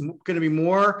yes, it's going to be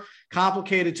more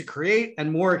complicated to create and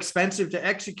more expensive to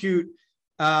execute.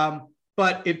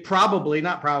 But it's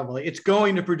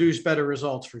going to produce better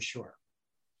results for sure.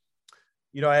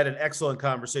 I had an excellent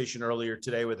conversation earlier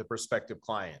today with a prospective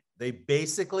client. They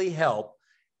basically help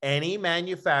any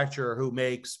manufacturer who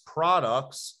makes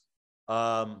products,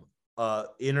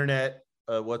 internet,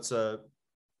 what's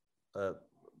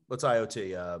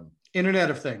IoT? Internet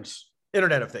of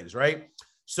Things, right?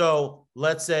 So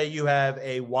let's say you have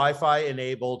a Wi-Fi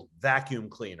enabled vacuum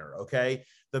cleaner, okay?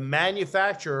 The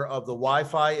manufacturer of the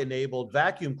Wi-Fi enabled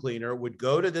vacuum cleaner would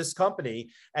go to this company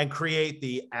and create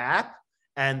the app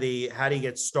and the how to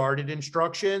get started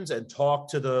instructions and talk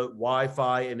to the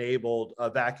Wi-Fi enabled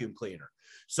vacuum cleaner.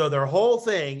 So their whole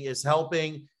thing is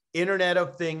helping Internet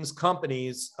of Things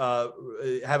companies have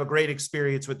a great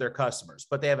experience with their customers.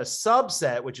 But they have a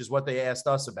subset, which is what they asked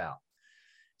us about.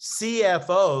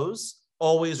 CFOs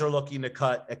always are looking to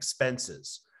cut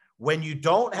expenses. When you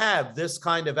don't have this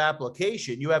kind of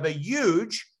application, you have a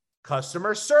huge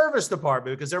customer service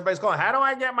department because everybody's going, how do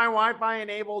I get my Wi-Fi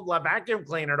enabled vacuum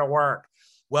cleaner to work?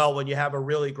 Well, when you have a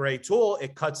really great tool,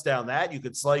 it cuts down that. You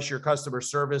could slice your customer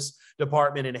service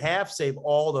department in half, save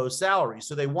all those salaries.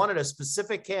 So they wanted a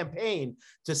specific campaign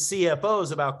to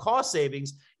CFOs about cost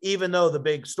savings, even though the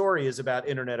big story is about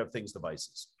Internet of Things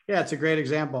devices. Yeah, it's a great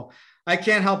example. I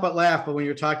can't help but laugh, but when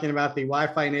you're talking about the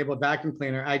Wi-Fi enabled vacuum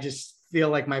cleaner, I just feel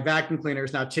like my vacuum cleaner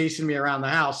is now chasing me around the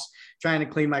house trying to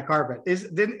clean my carpet.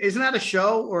 Isn't that a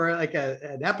show or like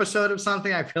an episode of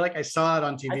something? I feel like I saw it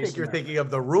on TV. I think you're thinking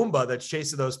of the Roomba that's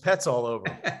chasing those pets all over.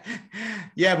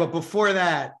 Yeah, but before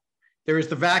that, there was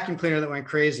the vacuum cleaner that went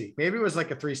crazy. Maybe it was like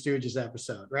a Three Stooges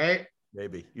episode, right?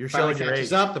 Maybe. You're showing your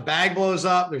age. Up, the bag blows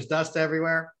up, there's dust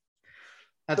everywhere.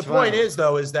 The point is,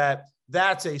 though, is that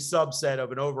that's a subset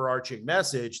of an overarching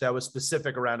message that was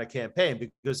specific around a campaign,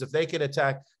 because if they can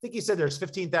attack, I think he said there's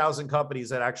 15,000 companies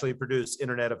that actually produce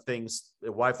Internet of Things,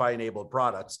 Wi-Fi enabled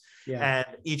products. Yeah.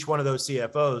 And each one of those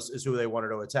CFOs is who they wanted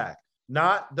to attack.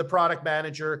 Not the product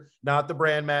manager, not the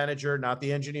brand manager, not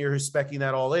the engineer who's speccing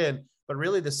that all in, but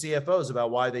really the CFOs about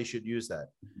why they should use that.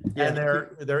 Yeah. And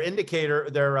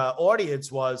their audience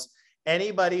was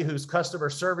anybody whose customer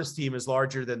service team is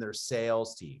larger than their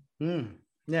sales team.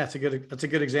 Yeah, that's a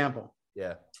good example.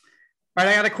 Yeah. All right,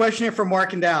 I got a question here from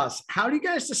Mark in Dallas. How do you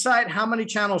guys decide how many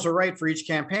channels are right for each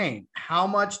campaign? How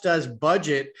much does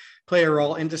budget play a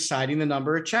role in deciding the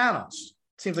number of channels?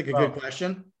 Seems like a good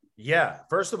question. Yeah.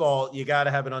 First of all, you got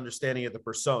to have an understanding of the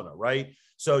persona, right?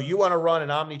 So you want to run an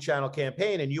omni-channel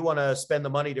campaign and you want to spend the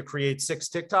money to create 6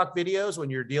 TikTok videos when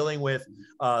you're dealing with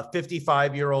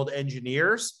 55-year-old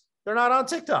engineers. They're not on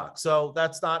TikTok. So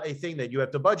that's not a thing that you have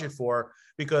to budget for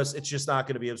because it's just not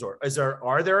going to be absorbed.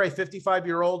 Are there a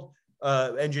 55-year-old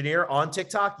engineer on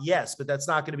TikTok? Yes, but that's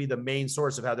not going to be the main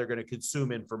source of how they're going to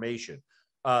consume information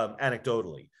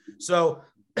anecdotally. So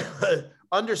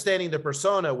understanding the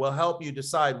persona will help you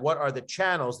decide what are the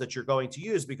channels that you're going to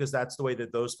use, because that's the way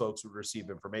that those folks would receive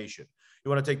information. You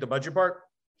want to take the budget part?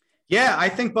 Yeah, I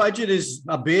think budget is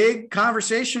a big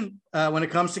conversation when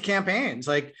it comes to campaigns.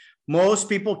 Like, most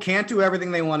people can't do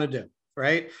everything they want to do,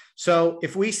 right? So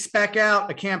if we spec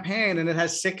out a campaign and it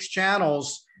has 6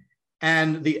 channels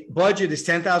and the budget is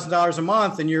 $10,000 a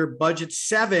month and your budget's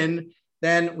 7,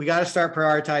 then we got to start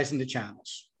prioritizing the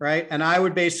channels, right? And I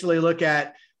would basically look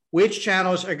at which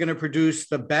channels are going to produce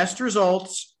the best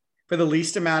results for the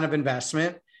least amount of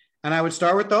investment. And I would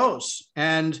start with those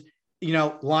and,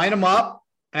 line them up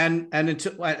and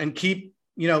keep,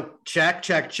 check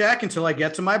until I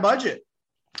get to my budget.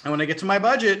 And when I get to my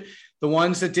budget, the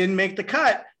ones that didn't make the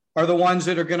cut are the ones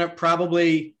that are going to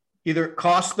probably either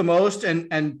cost the most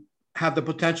and have the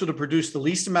potential to produce the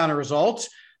least amount of results,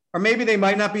 or maybe they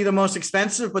might not be the most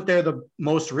expensive, but they're the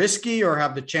most risky or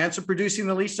have the chance of producing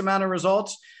the least amount of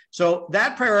results. So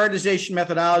that prioritization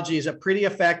methodology is a pretty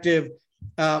effective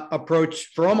approach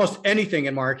for almost anything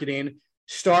in marketing.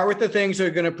 Start with the things that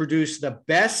are going to produce the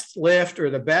best lift or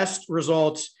the best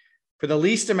results for the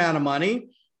least amount of money,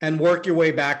 and work your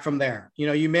way back from there.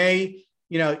 You may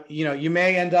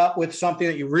end up with something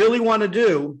that you really want to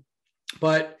do,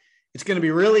 but it's going to be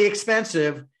really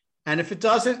expensive. And if it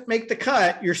doesn't make the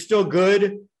cut, you're still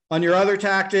good on your other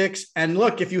tactics. And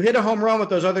look, if you hit a home run with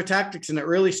those other tactics and it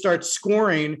really starts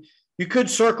scoring, you could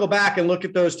circle back and look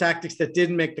at those tactics that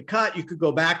didn't make the cut. You could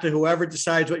go back to whoever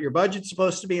decides what your budget's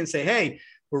supposed to be and say, hey,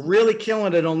 we're really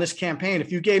killing it on this campaign. If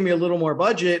you gave me a little more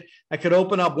budget, I could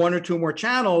open up 1 or 2 more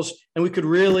channels and we could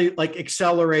really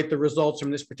accelerate the results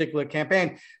from this particular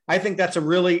campaign. I think that's a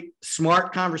really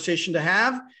smart conversation to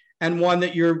have, and one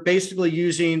that you're basically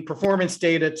using performance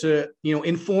data to,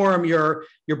 inform your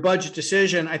budget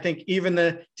decision. I think even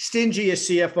the stingiest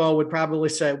CFO would probably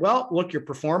say, well, look, you're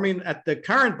performing at the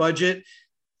current budget.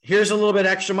 Here's a little bit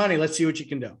extra money. Let's see what you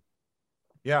can do.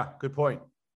 Yeah, good point.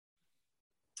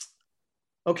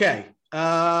 Okay,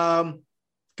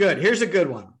 good. Here's a good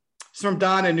one. It's from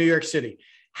Don in New York City.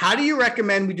 How do you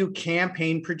recommend we do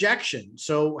campaign projection?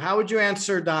 So how would you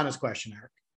answer Donna's question,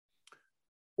 Eric?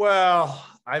 Well,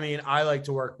 I like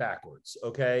to work backwards,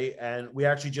 okay? And we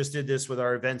actually just did this with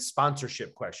our event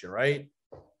sponsorship question, right?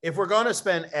 If we're going to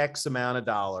spend X amount of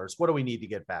dollars, what do we need to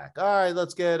get back? All right,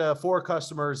 let's get 4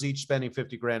 customers, each spending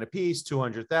 50 grand a piece,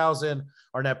 200,000.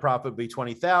 Our net profit would be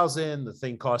 20,000. The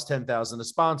thing costs 10,000 to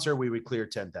sponsor. We would clear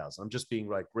 10,000. I'm just being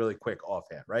really quick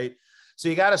offhand, right? So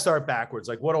you got to start backwards.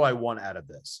 What do I want out of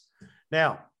this?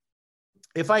 Now,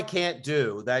 if I can't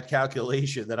do that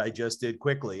calculation that I just did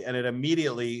quickly, and it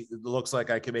immediately looks like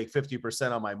I can make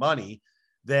 50% on my money,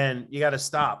 then you got to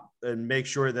stop and make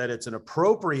sure that it's an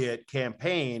appropriate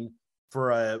campaign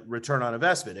for a return on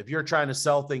investment. If you're trying to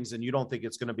sell things and you don't think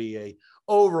it's going to be a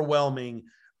overwhelmingly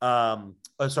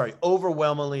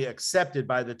accepted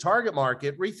by the target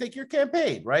market, rethink your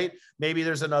campaign, right? Maybe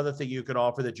there's another thing you could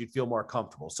offer that you'd feel more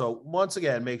comfortable. So once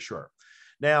again, make sure.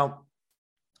 Now,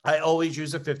 I always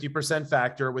use a 50%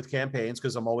 factor with campaigns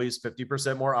because I'm always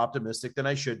 50% more optimistic than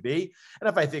I should be. And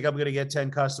if I think I'm going to get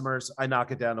 10 customers, I knock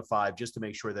it down to 5 just to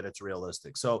make sure that it's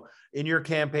realistic. So in your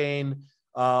campaign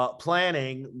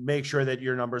planning, make sure that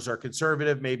your numbers are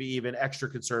conservative, maybe even extra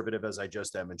conservative, as I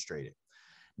just demonstrated.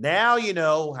 Now you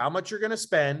know how much you're going to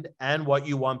spend and what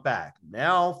you want back.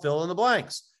 Now fill in the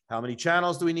blanks. How many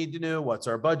channels do we need to do? What's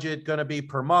our budget going to be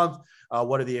per month?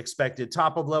 What are the expected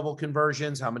top of level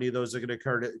conversions? How many of those are going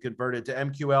to convert into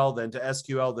MQL, then to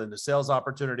SQL, then to sales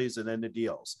opportunities, and then to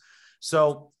deals?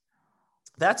 So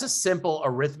that's a simple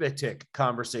arithmetic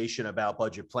conversation about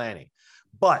budget planning.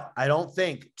 But I don't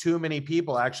think too many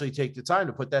people actually take the time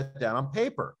to put that down on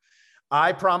paper.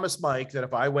 I promised Mike that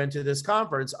if I went to this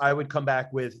conference, I would come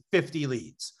back with 50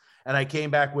 leads. And I came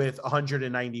back with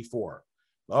 194.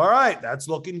 All right, that's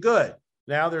looking good.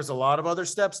 Now there's a lot of other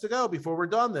steps to go before we're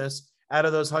done this. Out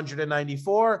of those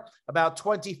 194, about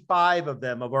 25 of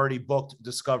them have already booked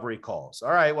discovery calls.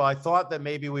 All right, well, I thought that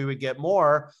maybe we would get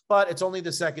more, but it's only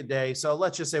the second day. So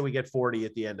let's just say we get 40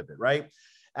 at the end of it, right?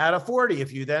 Out of 40,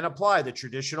 if you then apply the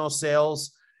traditional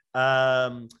sales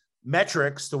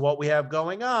metrics to what we have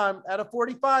going on, out of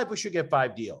 45, we should get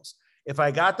 5 deals. If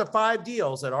I got the 5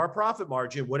 deals at our profit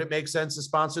margin, would it make sense to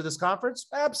sponsor this conference?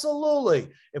 Absolutely.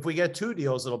 If we get 2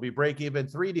 deals, it'll be break even.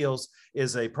 3 deals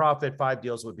is a profit. 5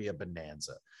 deals would be a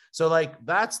bonanza. So like,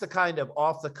 that's the kind of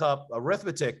off the cuff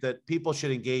arithmetic that people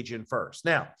should engage in first.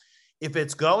 Now, if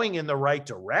it's going in the right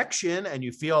direction and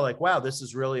you feel like, wow, this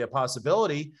is really a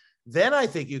possibility, then I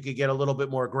think you could get a little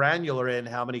bit more granular in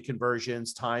how many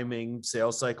conversions, timing,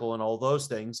 sales cycle, and all those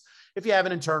things. If you have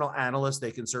an internal analyst,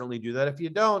 they can certainly do that. If you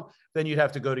don't, then you'd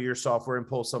have to go to your software and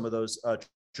pull some of those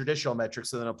traditional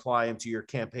metrics and then apply them to your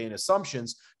campaign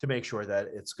assumptions to make sure that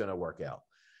it's going to work out.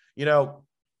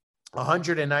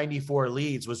 194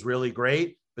 leads was really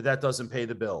great, but that doesn't pay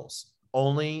the bills.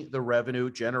 Only the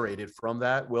revenue generated from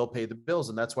that will pay the bills.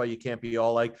 And that's why you can't be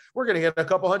all like, we're going to get a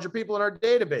couple hundred people in our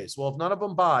database. Well, if none of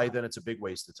them buy, then it's a big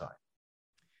waste of time.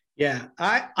 Yeah.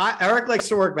 Eric likes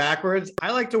to work backwards.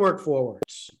 I like to work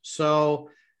forwards. So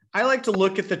I like to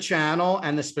look at the channel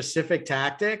and the specific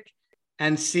tactic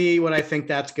and see what I think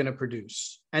that's going to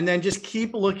produce. And then just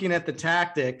keep looking at the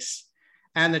tactics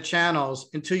and the channels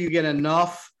until you get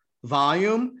enough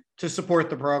volume to support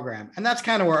the program. And that's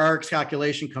kind of where Eric's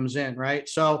calculation comes in, right?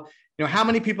 So, how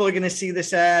many people are going to see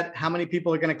this ad? How many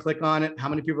people are going to click on it? How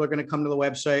many people are going to come to the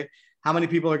website? How many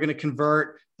people are going to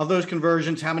convert? Of those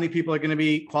conversions, how many people are going to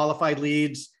be qualified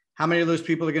leads? How many of those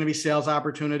people are going to be sales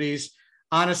opportunities?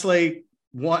 Honestly,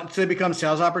 once they become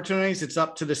sales opportunities, it's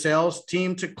up to the sales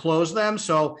team to close them.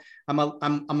 So I'm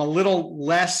a little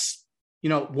less,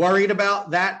 worried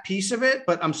about that piece of it,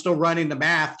 but I'm still running the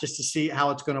math just to see how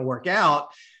it's going to work out.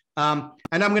 And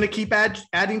I'm going to keep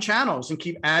adding channels and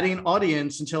keep adding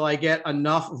audience until I get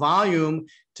enough volume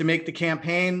to make the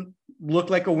campaign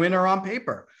look like a winner on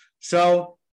paper.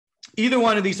 So either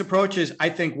one of these approaches, I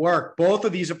think, work. Both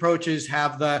of these approaches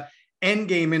have the end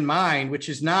game in mind, which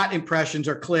is not impressions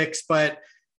or clicks, but,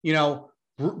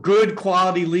 good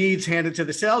quality leads handed to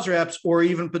the sales reps, or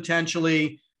even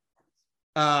potentially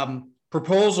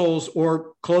proposals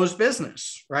or closed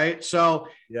business, right? So,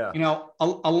 yeah,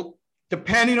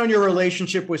 depending on your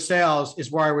relationship with sales is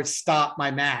where I would stop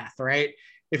my math, right?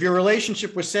 If your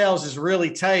relationship with sales is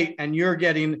really tight and you're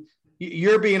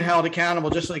being held accountable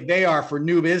just like they are for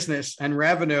new business and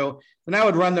revenue, then I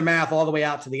would run the math all the way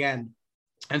out to the end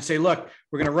and say, look,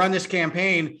 we're going to run this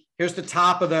campaign. Here's the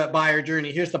top of the buyer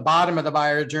journey. Here's the bottom of the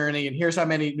buyer journey. And here's how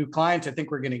many new clients I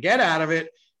think we're going to get out of it.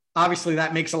 Obviously,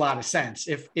 that makes a lot of sense.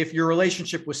 If your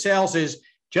relationship with sales is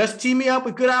just team me up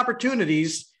with good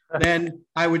opportunities, then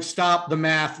I would stop the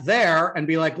math there and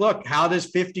be like, look, how does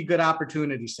 50 good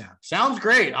opportunities sound? Sounds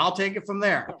great. I'll take it from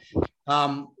there.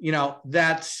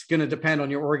 That's going to depend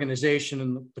on your organization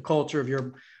and the culture of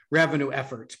your revenue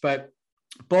efforts. But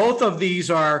both of these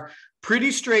are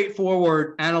pretty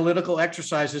straightforward analytical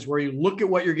exercises where you look at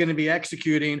what you're going to be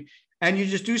executing and you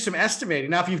just do some estimating.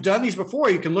 Now, if you've done these before,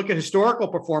 you can look at historical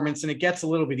performance and it gets a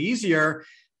little bit easier.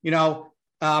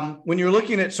 When you're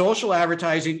looking at social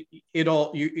advertising,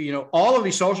 all of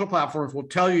these social platforms will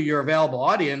tell you your available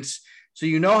audience. So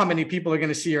how many people are going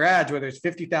to see your ads, whether it's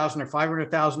 50,000 or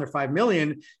 500,000 or 5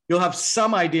 million, you'll have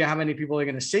some idea how many people are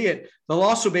going to see it. They'll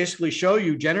also basically show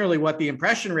you generally what the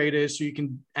impression rate is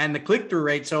and the click-through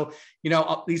rate. So,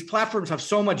 these platforms have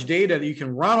so much data that you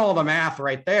can run all the math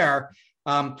right there.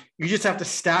 You just have to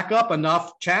stack up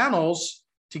enough channels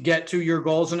to get to your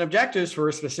goals and objectives for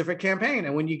a specific campaign.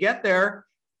 And when you get there,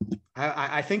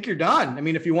 I think you're done. I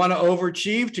mean, if you want to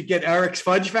overachieve to get Eric's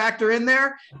fudge factor in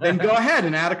there, then go ahead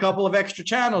and add a couple of extra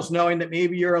channels, knowing that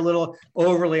maybe you're a little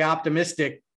overly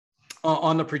optimistic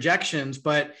on the projections.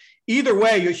 But either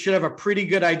way, you should have a pretty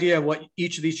good idea of what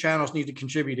each of these channels need to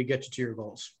contribute to get you to your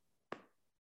goals.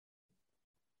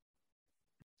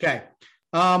 Okay.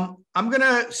 I'm going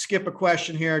to skip a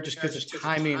question here just because it's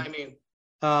timing.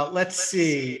 Let's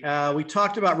see. We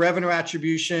talked about revenue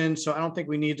attribution, so I don't think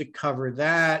we need to cover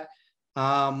that.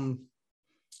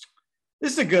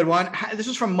 This is a good one. This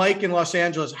is from Mike in Los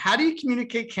Angeles. How do you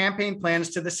communicate campaign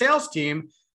plans to the sales team?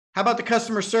 How about the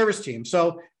customer service team?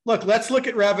 So let's look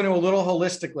at revenue a little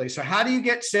holistically. So how do you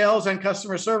get sales and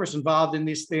customer service involved in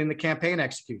the campaign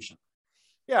execution?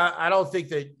 Yeah, I don't think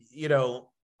that,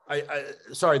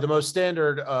 the most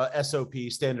standard SOP,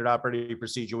 standard operating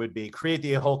procedure would be create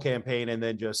the whole campaign and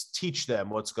then just teach them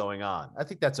what's going on. I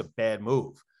think that's a bad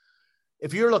move.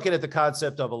 If you're looking at the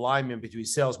concept of alignment between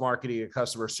sales, marketing, and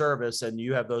customer service, and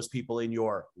you have those people in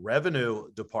your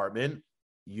revenue department,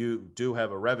 you do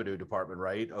have a revenue department,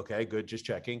 right? Okay, good. Just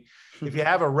checking. If you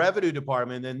have a revenue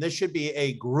department, then this should be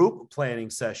a group planning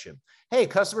session. Hey,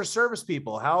 customer service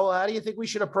people, how do you think we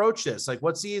should approach this? Like,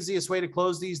 what's the easiest way to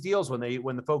close these deals when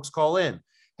the folks call in?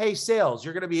 hey, sales,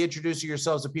 you're going to be introducing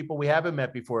yourselves to people we haven't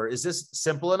met before. Is this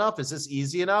simple enough? Is this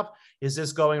easy enough? Is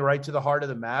this going right to the heart of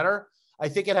the matter? I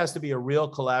think it has to be a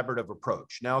real collaborative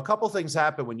approach. Now, a couple things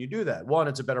happen when you do that. One,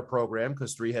 it's a better program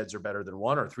because 3 heads are better than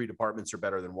 1, or 3 departments are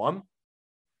better than 1.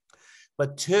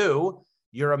 But 2,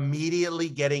 you're immediately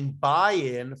getting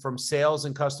buy-in from sales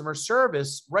and customer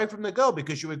service right from the go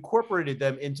because you incorporated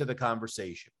them into the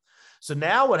conversation. So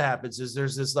now what happens is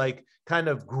there's this like kind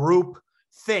of group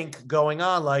think going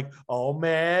on, like, oh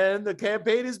man, the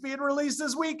campaign is being released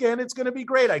this weekend. It's going to be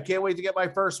great. I can't wait to get my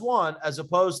first one, as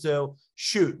opposed to,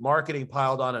 shoot, marketing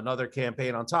piled on another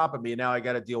campaign on top of me. And now I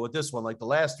got to deal with this one like the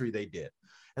last 3 they did.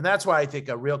 And that's why I think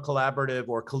a real collaborative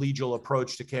or collegial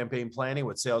approach to campaign planning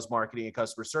with sales, marketing, and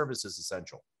customer service is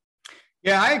essential.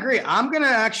 Yeah, I agree. I'm going to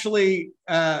actually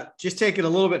just take it a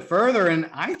little bit further. And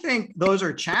I think those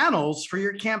are channels for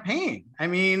your campaign. I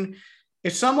mean,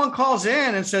 if someone calls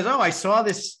in and says, oh, I saw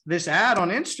this ad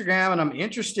on Instagram and I'm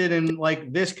interested in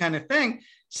like this kind of thing,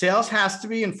 sales has to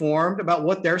be informed about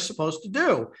what they're supposed to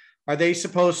do. Are they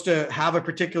supposed to have a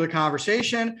particular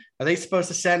conversation? Are they supposed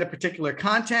to send a particular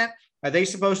content? Are they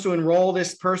supposed to enroll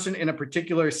this person in a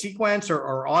particular sequence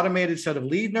or automated set of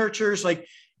lead nurtures? Like,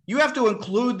 you have to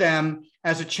include them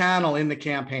as a channel in the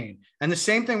campaign. And the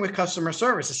same thing with customer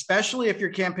service, especially if your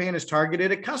campaign is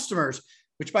targeted at customers,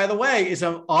 which, by the way, is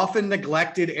an often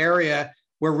neglected area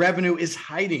where revenue is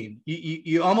hiding.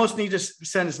 You almost need to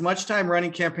spend as much time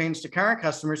running campaigns to current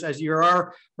customers as you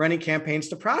are running campaigns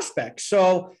to prospects.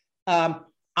 So Eric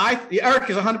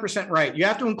is 100% right. You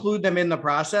have to include them in the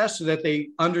process so that they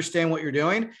understand what you're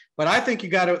doing. But I think you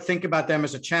got to think about them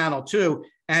as a channel too.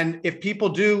 And if people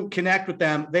do connect with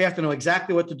them, they have to know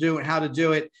exactly what to do and how to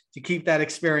do it to keep that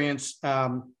experience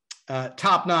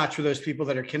top notch for those people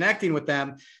that are connecting with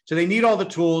them. So they need all the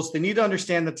tools. They need to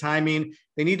understand the timing.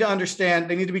 They need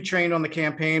to be trained on the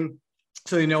campaign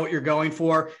so they know what you're going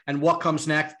for and what comes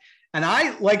next. And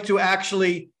I like to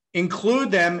actually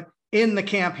include them in the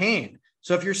campaign.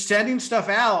 So if you're sending stuff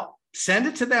out, send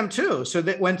it to them too, so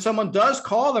that when someone does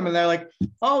call them and they're like,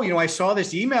 oh, I saw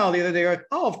this email the other day, like,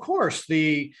 oh, of course,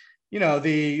 the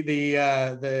widget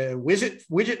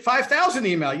 5000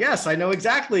 email. Yes, I know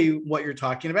exactly what you're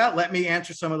talking about. Let me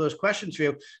answer some of those questions for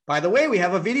you. By the way, we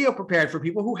have a video prepared for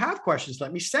people who have questions.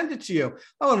 Let me send it to you.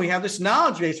 Oh, and we have this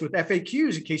knowledge base with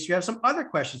FAQs in case you have some other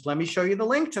questions. Let me show you the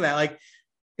link to that. Like,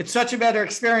 it's such a better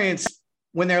experience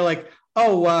when they're like,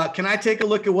 oh, can I take a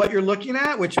look at what you're looking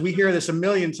at? Which we hear this a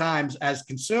million times as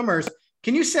consumers.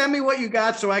 Can you send me what you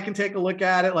got so I can take a look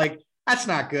at it? Like, that's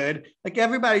not good. Like,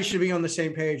 everybody should be on the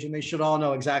same page and they should all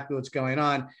know exactly what's going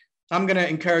on. I'm going to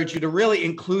encourage you to really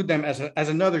include them as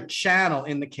another channel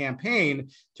in the campaign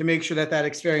to make sure that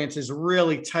experience is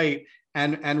really tight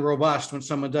and robust when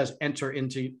someone does enter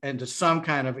into some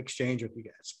kind of exchange with you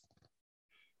guys.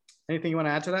 Anything you want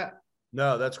to add to that?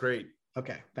 No, that's great.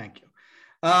 Okay, thank you.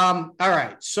 All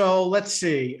right, so let's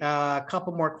see. A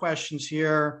couple more questions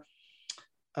here.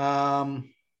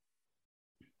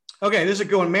 Okay, this is a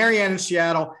good one. Marianne in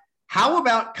Seattle. How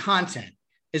about content?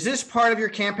 Is this part of your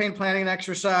campaign planning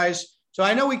exercise? So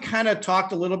I know we kind of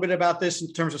talked a little bit about this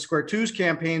in terms of Square Two's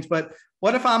campaigns, but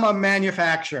what if I'm a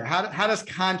manufacturer? How does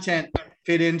content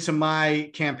fit into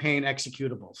my campaign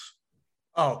executables?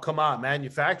 Oh, come on,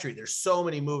 manufacturing. There's so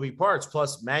many moving parts.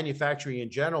 Plus, manufacturing in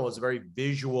general is a very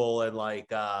visual and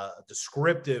like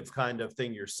descriptive kind of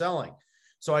thing you're selling.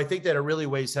 So I think that it really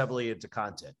weighs heavily into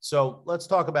content. So let's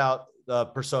talk about the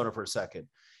persona for a second.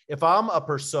 If I'm a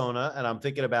persona and I'm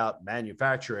thinking about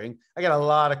manufacturing, I got a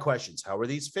lot of questions. How are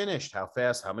these finished? How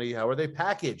fast? How are they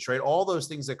packaged? Right? All those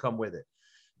things that come with it.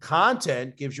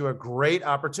 Content gives you a great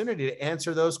opportunity to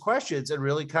answer those questions and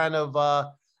really kind of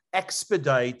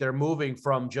expedite their moving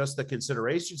from just the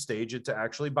consideration stage into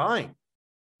actually buying.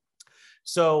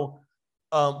 So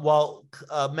while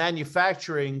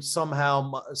manufacturing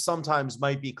sometimes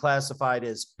might be classified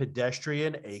as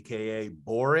pedestrian, aka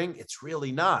boring, it's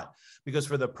really not, because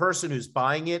for the person who's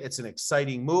buying it, it's an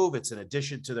exciting move. It's an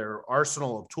addition to their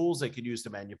arsenal of tools they can use to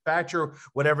manufacture.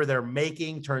 Whatever they're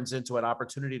making turns into an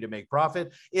opportunity to make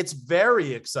profit. It's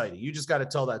very exciting. You just got to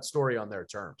tell that story on their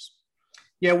terms.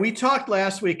 Yeah, we talked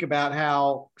last week about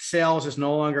how sales is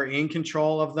no longer in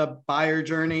control of the buyer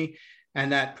journey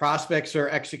and that prospects are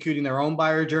executing their own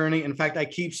buyer journey. In fact, I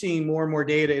keep seeing more and more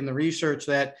data in the research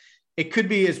that it could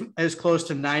be as close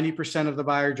to 90% of the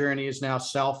buyer journey is now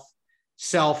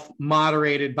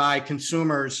self-moderated by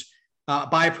consumers,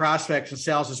 by prospects, and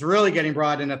sales is really getting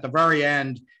brought in at the very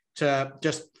end to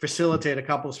just facilitate a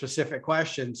couple of specific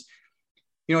questions.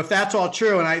 If that's all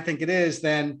true, and I think it is,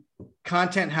 then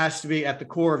content has to be at the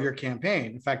core of your campaign.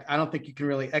 In fact, I don't think you can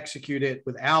really execute it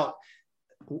without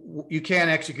you can't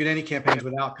execute any campaigns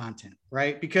without content,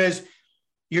 right? Because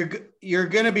you're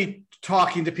going to be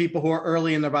talking to people who are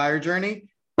early in the buyer journey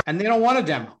and they don't want a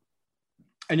demo.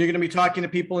 And you're going to be talking to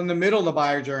people in the middle of the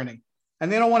buyer journey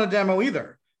and they don't want a demo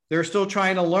either. They're still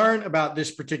trying to learn about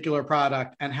this particular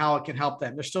product and how it can help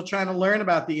them. They're still trying to learn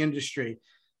about the industry.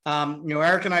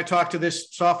 Eric and I talked to this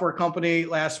software company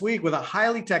last week with a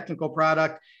highly technical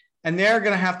product, and they're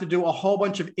going to have to do a whole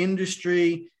bunch of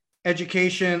industry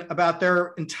education about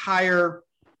their entire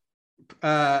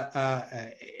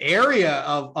area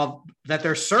of that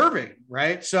they're serving,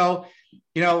 right? So,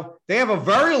 they have a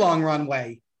very long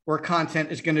runway where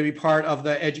content is going to be part of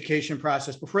the education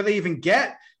process before they even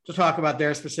get to talk about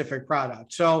their specific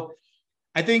product. So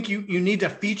I think you need to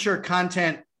feature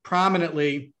content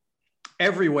prominently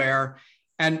everywhere.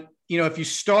 And, if you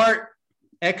start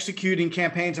executing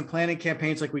campaigns and planning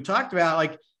campaigns like we talked about,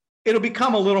 like it'll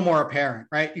become a little more apparent,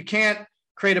 right? You can't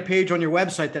create a page on your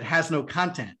website that has no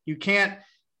content. You can't,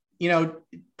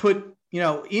 put,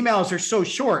 emails are so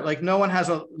short, like no one has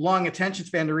a long attention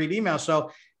span to read emails.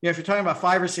 So, if you're talking about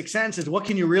 5 or 6 sentences, what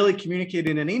can you really communicate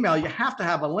in an email? You have to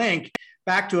have a link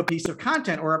back to a piece of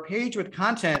content or a page with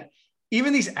content.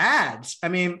 Even these ads. I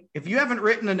mean, if you haven't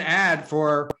written an ad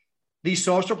for these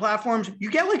social platforms,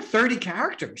 you get like 30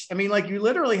 characters. I mean, like you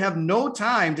literally have no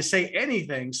time to say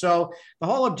anything. So the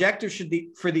whole objective should be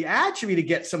for the ad should be to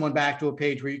get someone back to a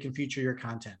page where you can feature your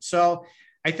content. So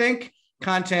I think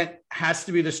content has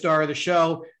to be the star of the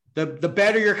show. The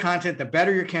better your content, the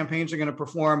better your campaigns are going to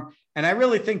perform. And I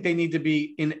really think they need to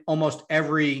be in almost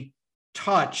every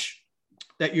touch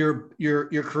that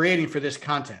you're creating for this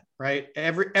content, right?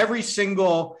 Every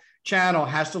single channel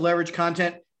has to leverage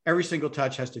content. Every single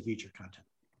touch has to feature content.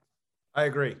 I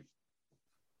agree.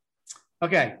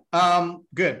 Okay,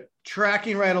 good.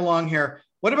 Tracking right along here.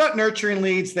 What about nurturing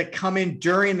leads that come in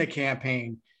during the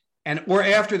campaign or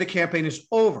after the campaign is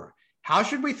over? How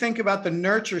should we think about the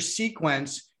nurture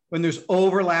sequence when there's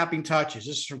overlapping touches?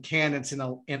 This is from Candace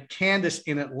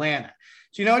in Atlanta.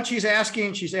 So you know what she's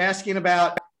asking? She's asking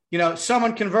about,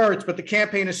 someone converts, but the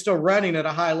campaign is still running at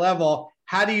a high level.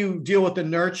 How do you deal with the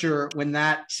nurture when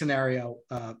that scenario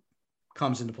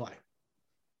comes into play?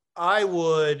 I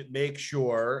would make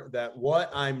sure that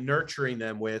what I'm nurturing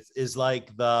them with is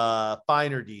like the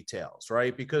finer details,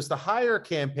 right? Because the higher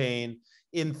campaign,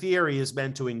 in theory, is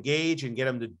meant to engage and get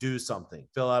them to do something,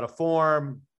 fill out a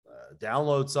form,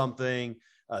 download something,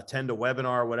 attend a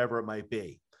webinar, whatever it might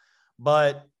be.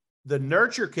 But the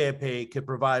nurture campaign could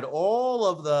provide all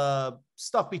of the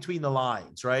stuff between the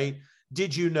lines, right?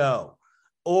 Did you know?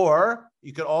 Or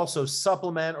you could also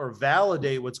supplement or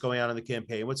validate what's going on in the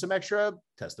campaign with some extra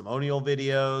testimonial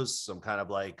videos, some kind of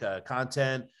like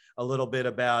content, a little bit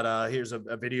about here's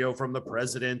a video from the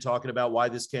president talking about why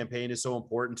this campaign is so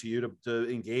important to you to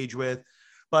engage with.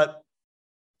 But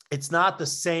it's not the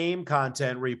same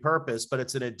content repurposed, but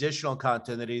it's an additional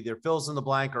content that either fills in the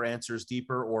blank or answers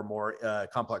deeper or more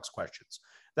complex questions.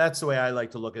 That's the way I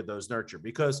like to look at those nurture.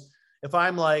 Because if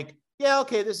I'm like, yeah,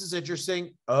 okay, this is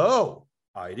interesting. Oh,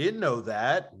 I didn't know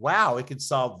that. Wow, it could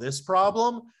solve this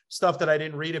problem. Stuff that I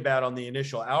didn't read about on the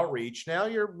initial outreach. Now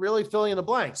you're really filling in the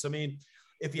blanks. I mean,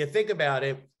 if you think about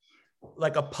it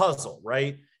like a puzzle,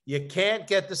 right? You can't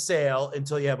get the sale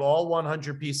until you have all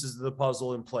 100 pieces of the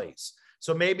puzzle in place.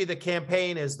 So maybe the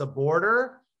campaign is the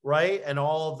border, right? And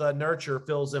all of the nurture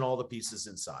fills in all the pieces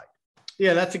inside.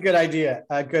 Yeah, that's a good idea.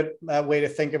 A good way to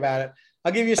think about it.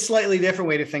 I'll give you a slightly different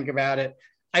way to think about it.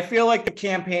 I feel like the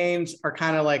campaigns are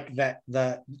kind of like that.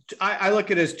 I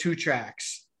look at it as 2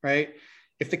 tracks, right?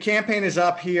 If the campaign is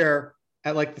up here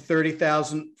at like the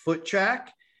 30,000 foot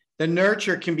track, the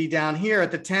nurture can be down here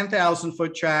at the 10,000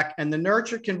 foot track, and the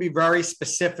nurture can be very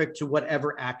specific to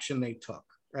whatever action they took,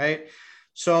 right?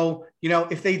 So,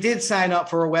 if they did sign up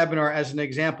for a webinar, as an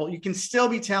example, you can still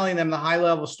be telling them the high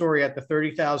level story at the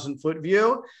 30,000 foot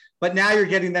view, but now you're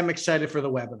getting them excited for the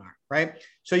webinar, right?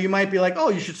 So you might be like, oh,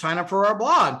 you should sign up for our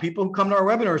blog. People who come to our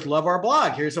webinars love our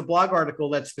blog. Here's a blog article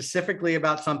that's specifically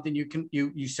about something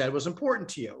you said was important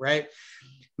to you, right?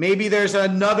 Maybe there's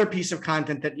another piece of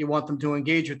content that you want them to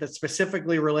engage with that's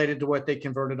specifically related to what they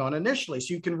converted on initially.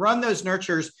 So you can run those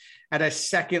nurtures at a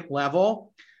second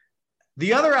level.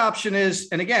 The other option is,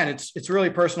 and again, it's really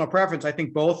personal preference. I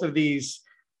think both of these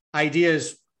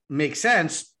ideas make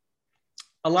sense.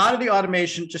 A lot of the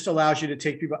automation just allows you to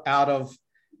take people out of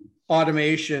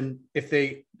automation if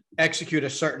they execute a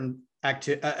certain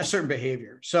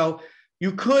behavior. So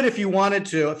you could, if you wanted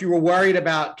to, if you were worried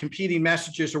about competing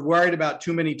messages or worried about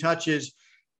too many touches,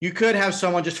 you could have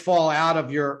someone just fall out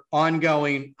of your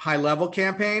ongoing high-level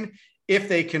campaign if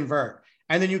they convert.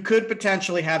 And then you could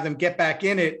potentially have them get back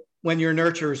in it when your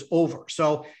nurture is over.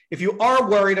 So if you are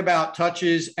worried about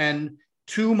touches and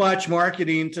too much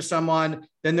marketing to someone,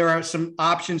 then there are some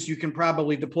options you can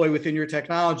probably deploy within your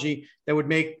technology that would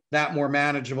make that more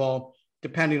manageable,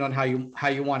 depending on how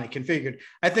you want it configured.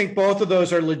 I think both of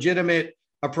those are legitimate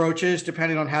approaches,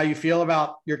 depending on how you feel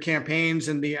about your campaigns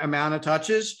and the amount of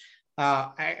touches.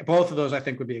 Both of those I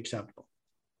think would be acceptable.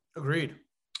 Agreed.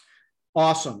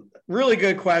 Awesome. Really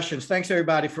good questions. Thanks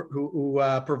everybody who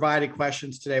provided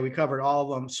questions today. We covered all of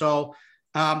them. So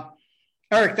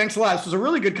Eric, thanks a lot. This was a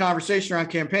really good conversation around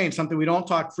campaigns, something we don't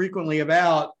talk frequently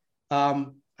about. I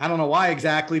don't know why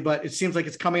exactly, but it seems like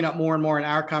it's coming up more and more in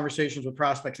our conversations with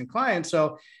prospects and clients.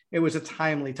 So it was a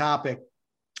timely topic.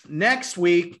 Next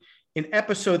week in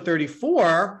episode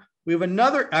 34, we have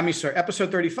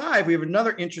episode 35, we have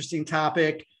another interesting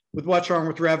topic with what's wrong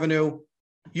with revenue.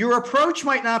 Your approach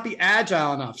might not be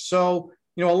agile enough. So,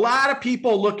 a lot of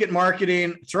people look at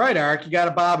marketing. That's right, Eric, you got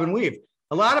to bob and weave.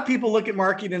 A lot of people look at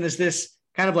marketing as this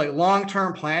kind of like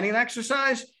long-term planning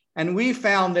exercise. And we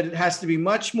found that it has to be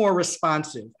much more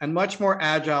responsive and much more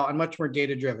agile and much more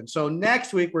data-driven. So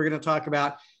next week, we're going to talk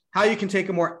about how you can take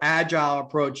a more agile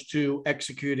approach to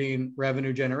executing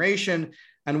revenue generation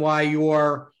and why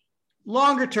your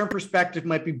longer-term perspective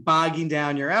might be bogging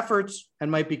down your efforts and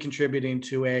might be contributing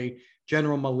to a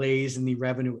general malaise in the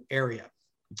revenue area.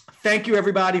 Thank you,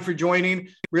 everybody, for joining.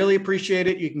 Really appreciate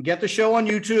it. You can get the show on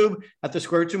YouTube at the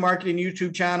Square Two Marketing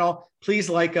YouTube channel. Please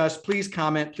like us. Please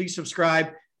comment. Please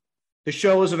subscribe. The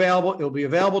show is available. It'll be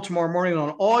available tomorrow morning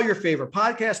on all your favorite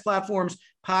podcast platforms,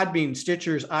 Podbean,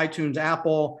 Stitchers, iTunes,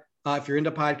 Apple. If you're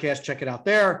into podcasts, check it out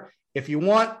there. If you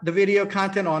want the video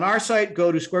content on our site,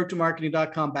 go to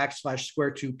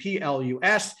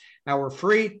square2marketing.com/square2plus, our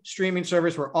free streaming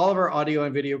service where all of our audio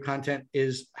and video content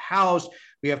is housed.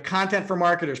 We have content for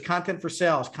marketers, content for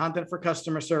sales, content for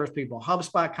customer service people,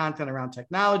 HubSpot content around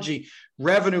technology,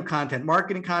 revenue content,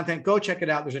 marketing content. Go check it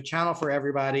out. There's a channel for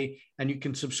everybody, and you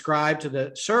can subscribe to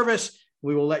the service.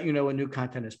 We will let you know when new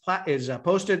content is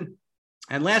posted.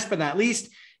 And last but not least,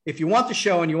 if you want the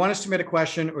show and you want to submit a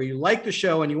question, or you like the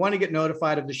show and you want to get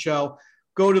notified of the show,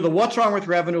 go to the What's Wrong with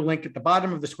Revenue link at the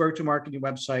bottom of the Square Two Marketing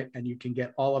website, and you can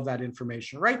get all of that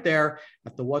information right there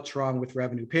at the What's Wrong with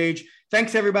Revenue page.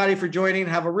 Thanks, everybody, for joining.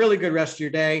 Have a really good rest of your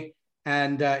day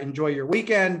and enjoy your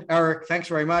weekend. Eric, thanks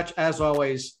very much. As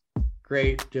always,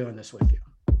 great doing this with you.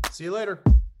 See you later.